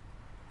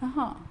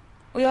 Jaha.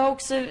 Och jag har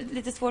också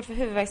lite svårt för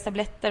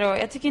huvudvärkstabletter och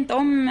jag tycker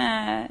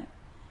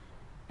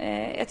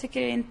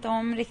inte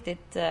om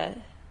riktigt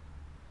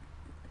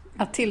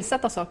att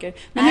tillsätta saker.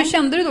 Men hur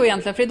kände du då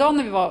egentligen? För idag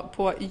när vi var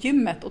på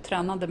gymmet och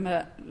tränade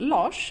med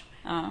Lars,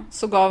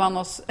 så gav han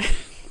oss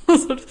en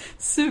sorts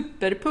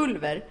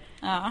superpulver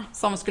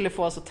som skulle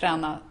få oss att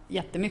träna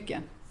jättemycket.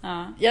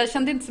 Ja. Jag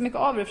kände inte så mycket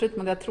av det,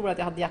 förutom att jag tror att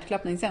jag hade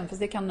hjärtklappning sen, fast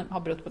det kan ha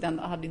berott på att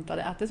jag inte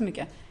hade ätit så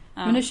mycket.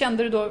 Ja. Men hur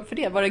kände du då för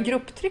det? Var det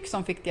grupptryck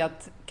som fick dig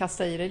att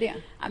kasta i dig det?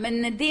 Ja,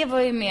 men det var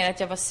ju mer att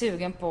jag var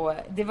sugen på,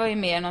 det var ju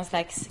mer någon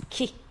slags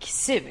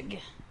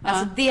kicksug.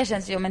 Alltså det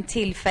känns ju som en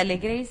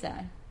tillfällig grej så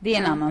här. Det är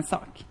en annan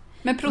sak.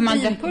 Men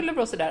proteinpulver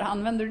och sådär,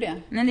 använder du det?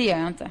 Nej, det gör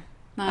jag inte.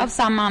 Nej. Av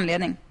samma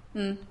anledning.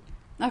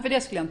 Nej, Nej, för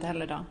det skulle jag inte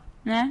heller då.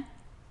 Nej.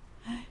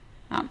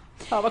 Ja.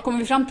 Ja, vad kommer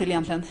vi fram till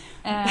egentligen?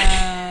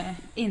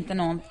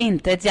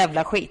 Inte ett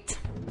jävla skit.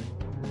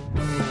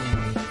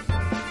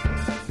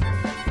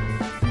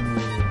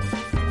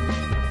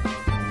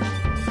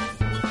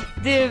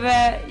 Du,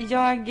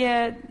 jag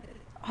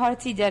har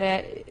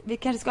tidigare, vi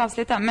kanske ska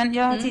avsluta, men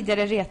jag har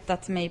tidigare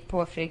retat mig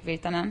på Fredrik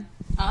Virtanen.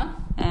 Ja.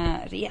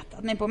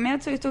 Retat mig på,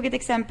 men jag tog ett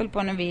exempel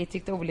på när vi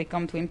tyckte olika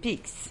om Twin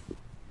Peaks.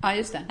 Ja,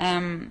 just det.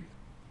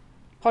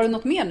 Har du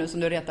något mer nu som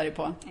du retar dig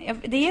på?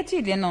 Det är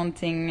tydligen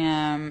någonting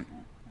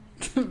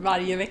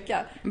Varje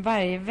vecka.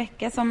 varje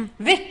vecka som...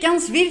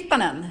 Veckans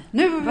Virtanen.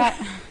 Nu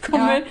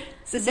kommer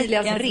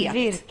Cecilias ret.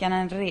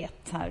 Virtanen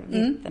ret här.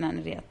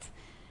 Virtanen ret.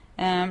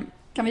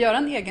 Kan vi göra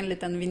en egen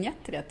liten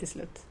vignett till det till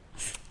slut?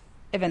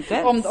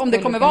 Eventuellt. Om det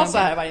kommer vara så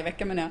här varje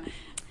vecka, menar jag.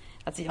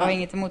 Alltså jag har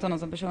inget emot honom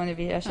som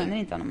person. Jag känner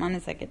inte honom. Han är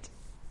säkert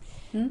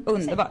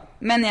underbar.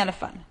 Men i alla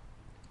fall.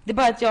 Det är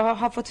bara att jag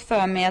har fått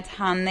för mig att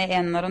han är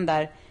en av de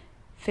där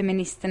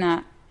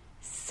feministerna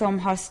som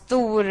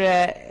har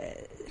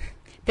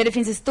där det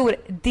finns en stor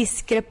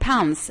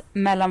diskrepans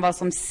mellan vad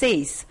som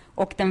sägs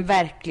och den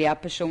verkliga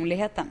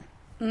personligheten.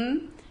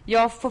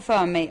 Jag får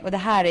för mig, och det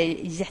här är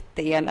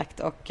jätteelakt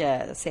och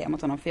säga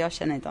mot honom, för jag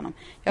känner inte honom.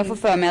 Jag får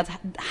för mig att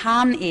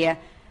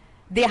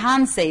det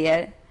han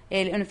säger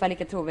är ungefär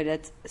lika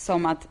trovärdigt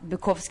som att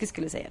Bukowski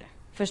skulle säga det.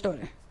 Förstår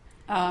du?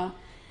 Ja.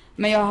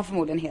 Men jag har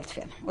förmodligen helt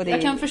fel. Och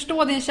Jag kan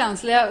förstå din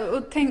känsla.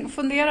 Jag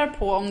funderar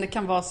på om det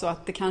kan vara så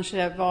att det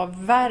kanske var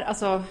värre.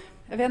 Alltså,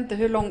 jag vet inte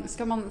hur lång...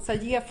 Ska man så här,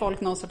 ge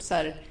folk någon sorts så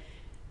här,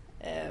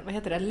 vad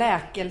heter det?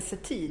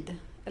 Läkelsetid?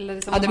 Eller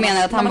liksom, du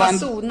menar att han har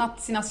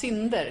sonat sina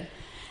synder?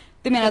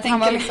 Du menar att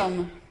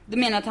Du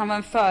menar att han var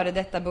en före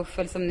detta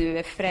buffel som nu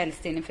är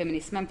frälst in i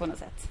feminismen på något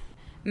sätt?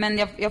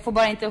 Men jag får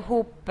bara inte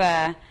ihop...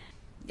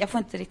 jag får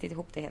inte riktigt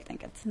ihop det helt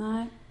enkelt.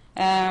 Nej.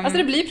 Alltså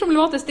det blir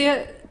problematiskt.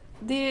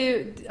 Det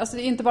är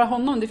inte bara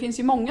honom. Det finns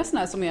ju många såna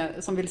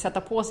här som vill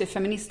sätta på sig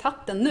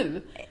feministhatten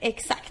nu.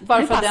 Exakt.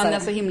 Bara för att den är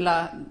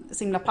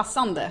så himla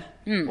passande.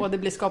 Och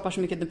det skapar så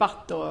mycket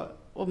debatt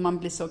och man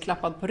blir så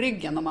klappad på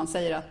ryggen om man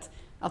säger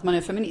att man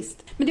är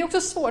feminist. Men det är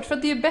också svårt, för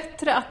att det är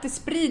bättre att det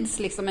sprids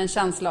liksom en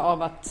känsla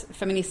av att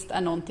feminism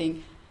är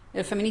någonting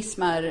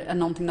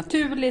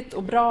naturligt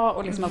och bra,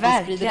 och liksom att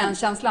man sprider den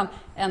känslan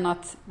än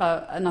att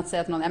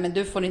säga till någon, men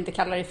du får inte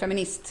kalla dig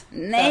feminist.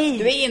 Nej.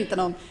 Du är inte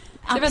någon...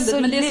 Absolut. Jag vet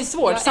inte, men det är så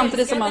svårt.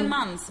 Samtidigt som en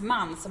man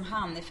som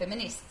han är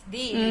feminist.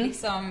 Det är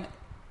liksom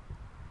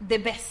det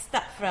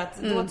bästa, för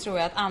att då tror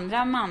jag att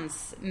andra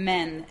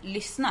män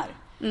lyssnar.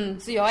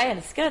 Så jag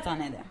älskar att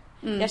han är det.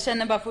 Jag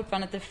känner bara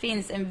fortfarande att det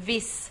finns en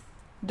viss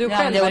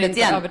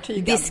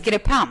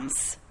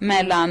diskrepans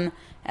mellan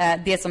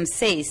det som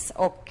sägs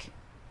och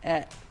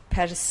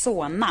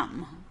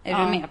personan.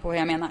 Är du med på hur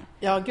jag menar?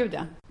 Ja, gud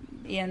ja.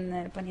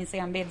 På en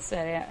Instagram-bild så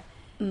är det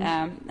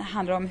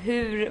handlar om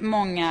hur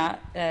många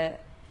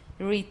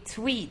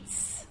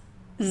retweets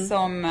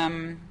som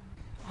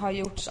har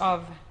gjorts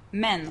av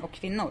män och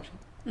kvinnor.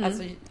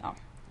 Alltså,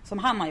 som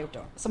han har gjort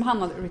då. Som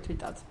han har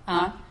retweetat.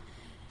 Ja.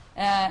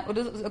 Och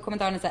då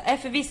kommentaren är så här: är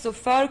förvisso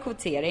för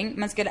kvotering,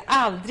 men skulle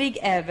aldrig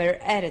ever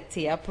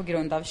RT på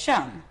grund av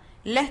kön.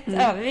 Lätt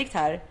övervikt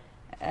här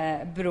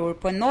beror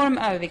på enorm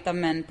övervikt av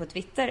män på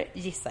Twitter,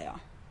 gissar jag.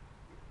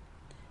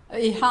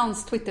 I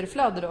hans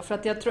Twitterflöde då, för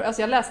att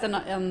jag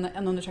läste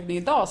en undersökning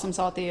idag som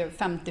sa att det är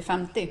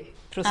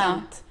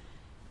 50-50%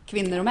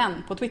 kvinnor och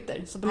män på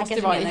Twitter. Så det måste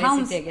ju vara i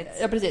hans eget.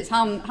 Ja, precis.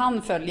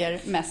 Han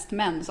följer mest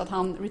män, så att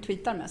han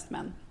retweetar mest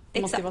män.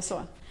 Det måste ju vara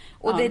så.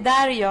 Och det är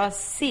där jag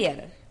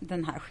ser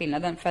den här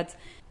skillnaden, för att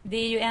det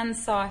är ju en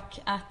sak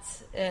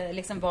att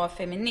liksom vara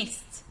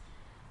feminist,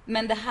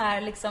 men det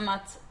här liksom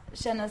att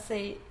känna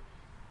sig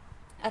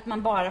att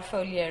man bara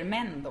följer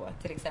män då,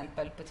 till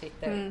exempel på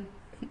Twitter.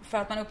 För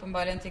att man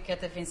uppenbarligen tycker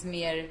att det finns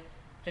mer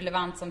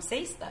relevant som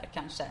sägs där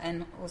kanske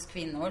än hos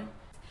kvinnor.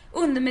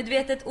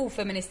 Undermedvetet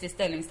ofeministiskt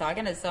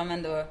ställningstagande som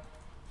ändå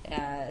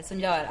som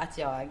gör att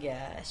jag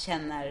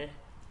känner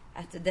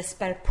att det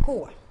spär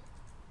på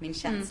min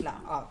känsla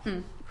av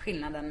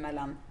skillnaden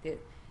mellan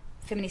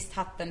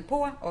feministhatten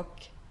på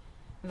och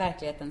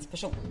verklighetens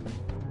person.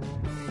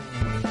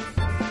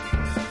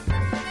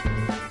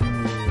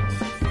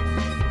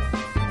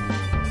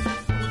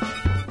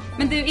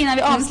 Men du, innan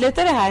vi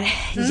avslutar det här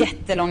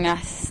jättelånga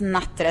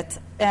snattret,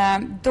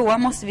 då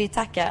måste vi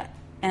tacka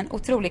en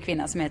otrolig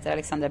kvinna som heter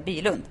Alexandra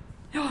Bylund.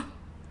 Ja.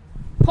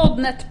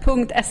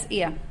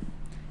 Podnet.se.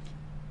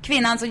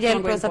 Kvinnan som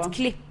hjälper oss att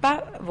klippa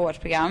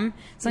vårt program,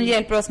 som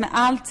hjälper oss med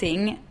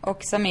allting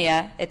och som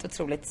är ett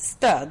otroligt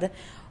stöd.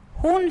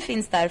 Hon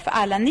finns där för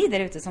alla ni där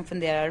ute som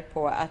funderar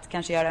på att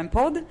kanske göra en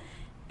podd,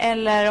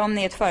 eller om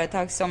ni är ett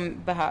företag som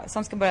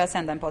ska börja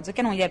sända en podd, så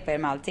kan hon hjälpa er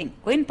med allting.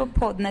 Gå in på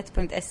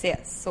podnet.se,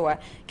 så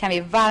kan vi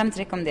varmt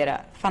rekommendera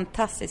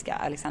fantastiska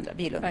Alexandra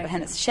Bylund och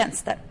hennes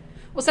tjänster.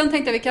 Och sen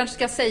tänkte jag vi kanske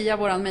ska säga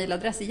våran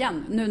mejladress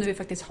igen, nu när vi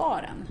faktiskt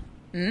har en.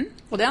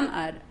 Och den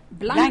är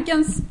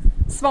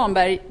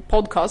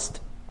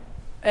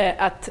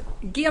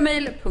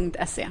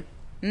blankensvanbergpodcast@gmail.se.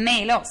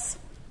 Maila oss.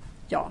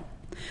 Ja.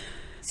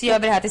 Så gör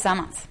vi det här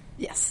tillsammans.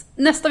 Yes.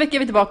 Nästa vecka är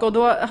vi tillbaka och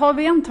då har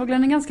vi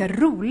antagligen en ganska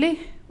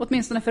rolig,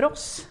 åtminstone för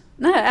oss.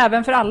 Nej,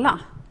 även för alla.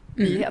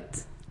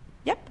 Nyhet.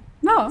 Japp.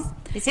 Ja.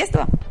 Vi ses då.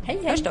 Hej,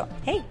 hej. Hörs då.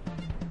 Hej.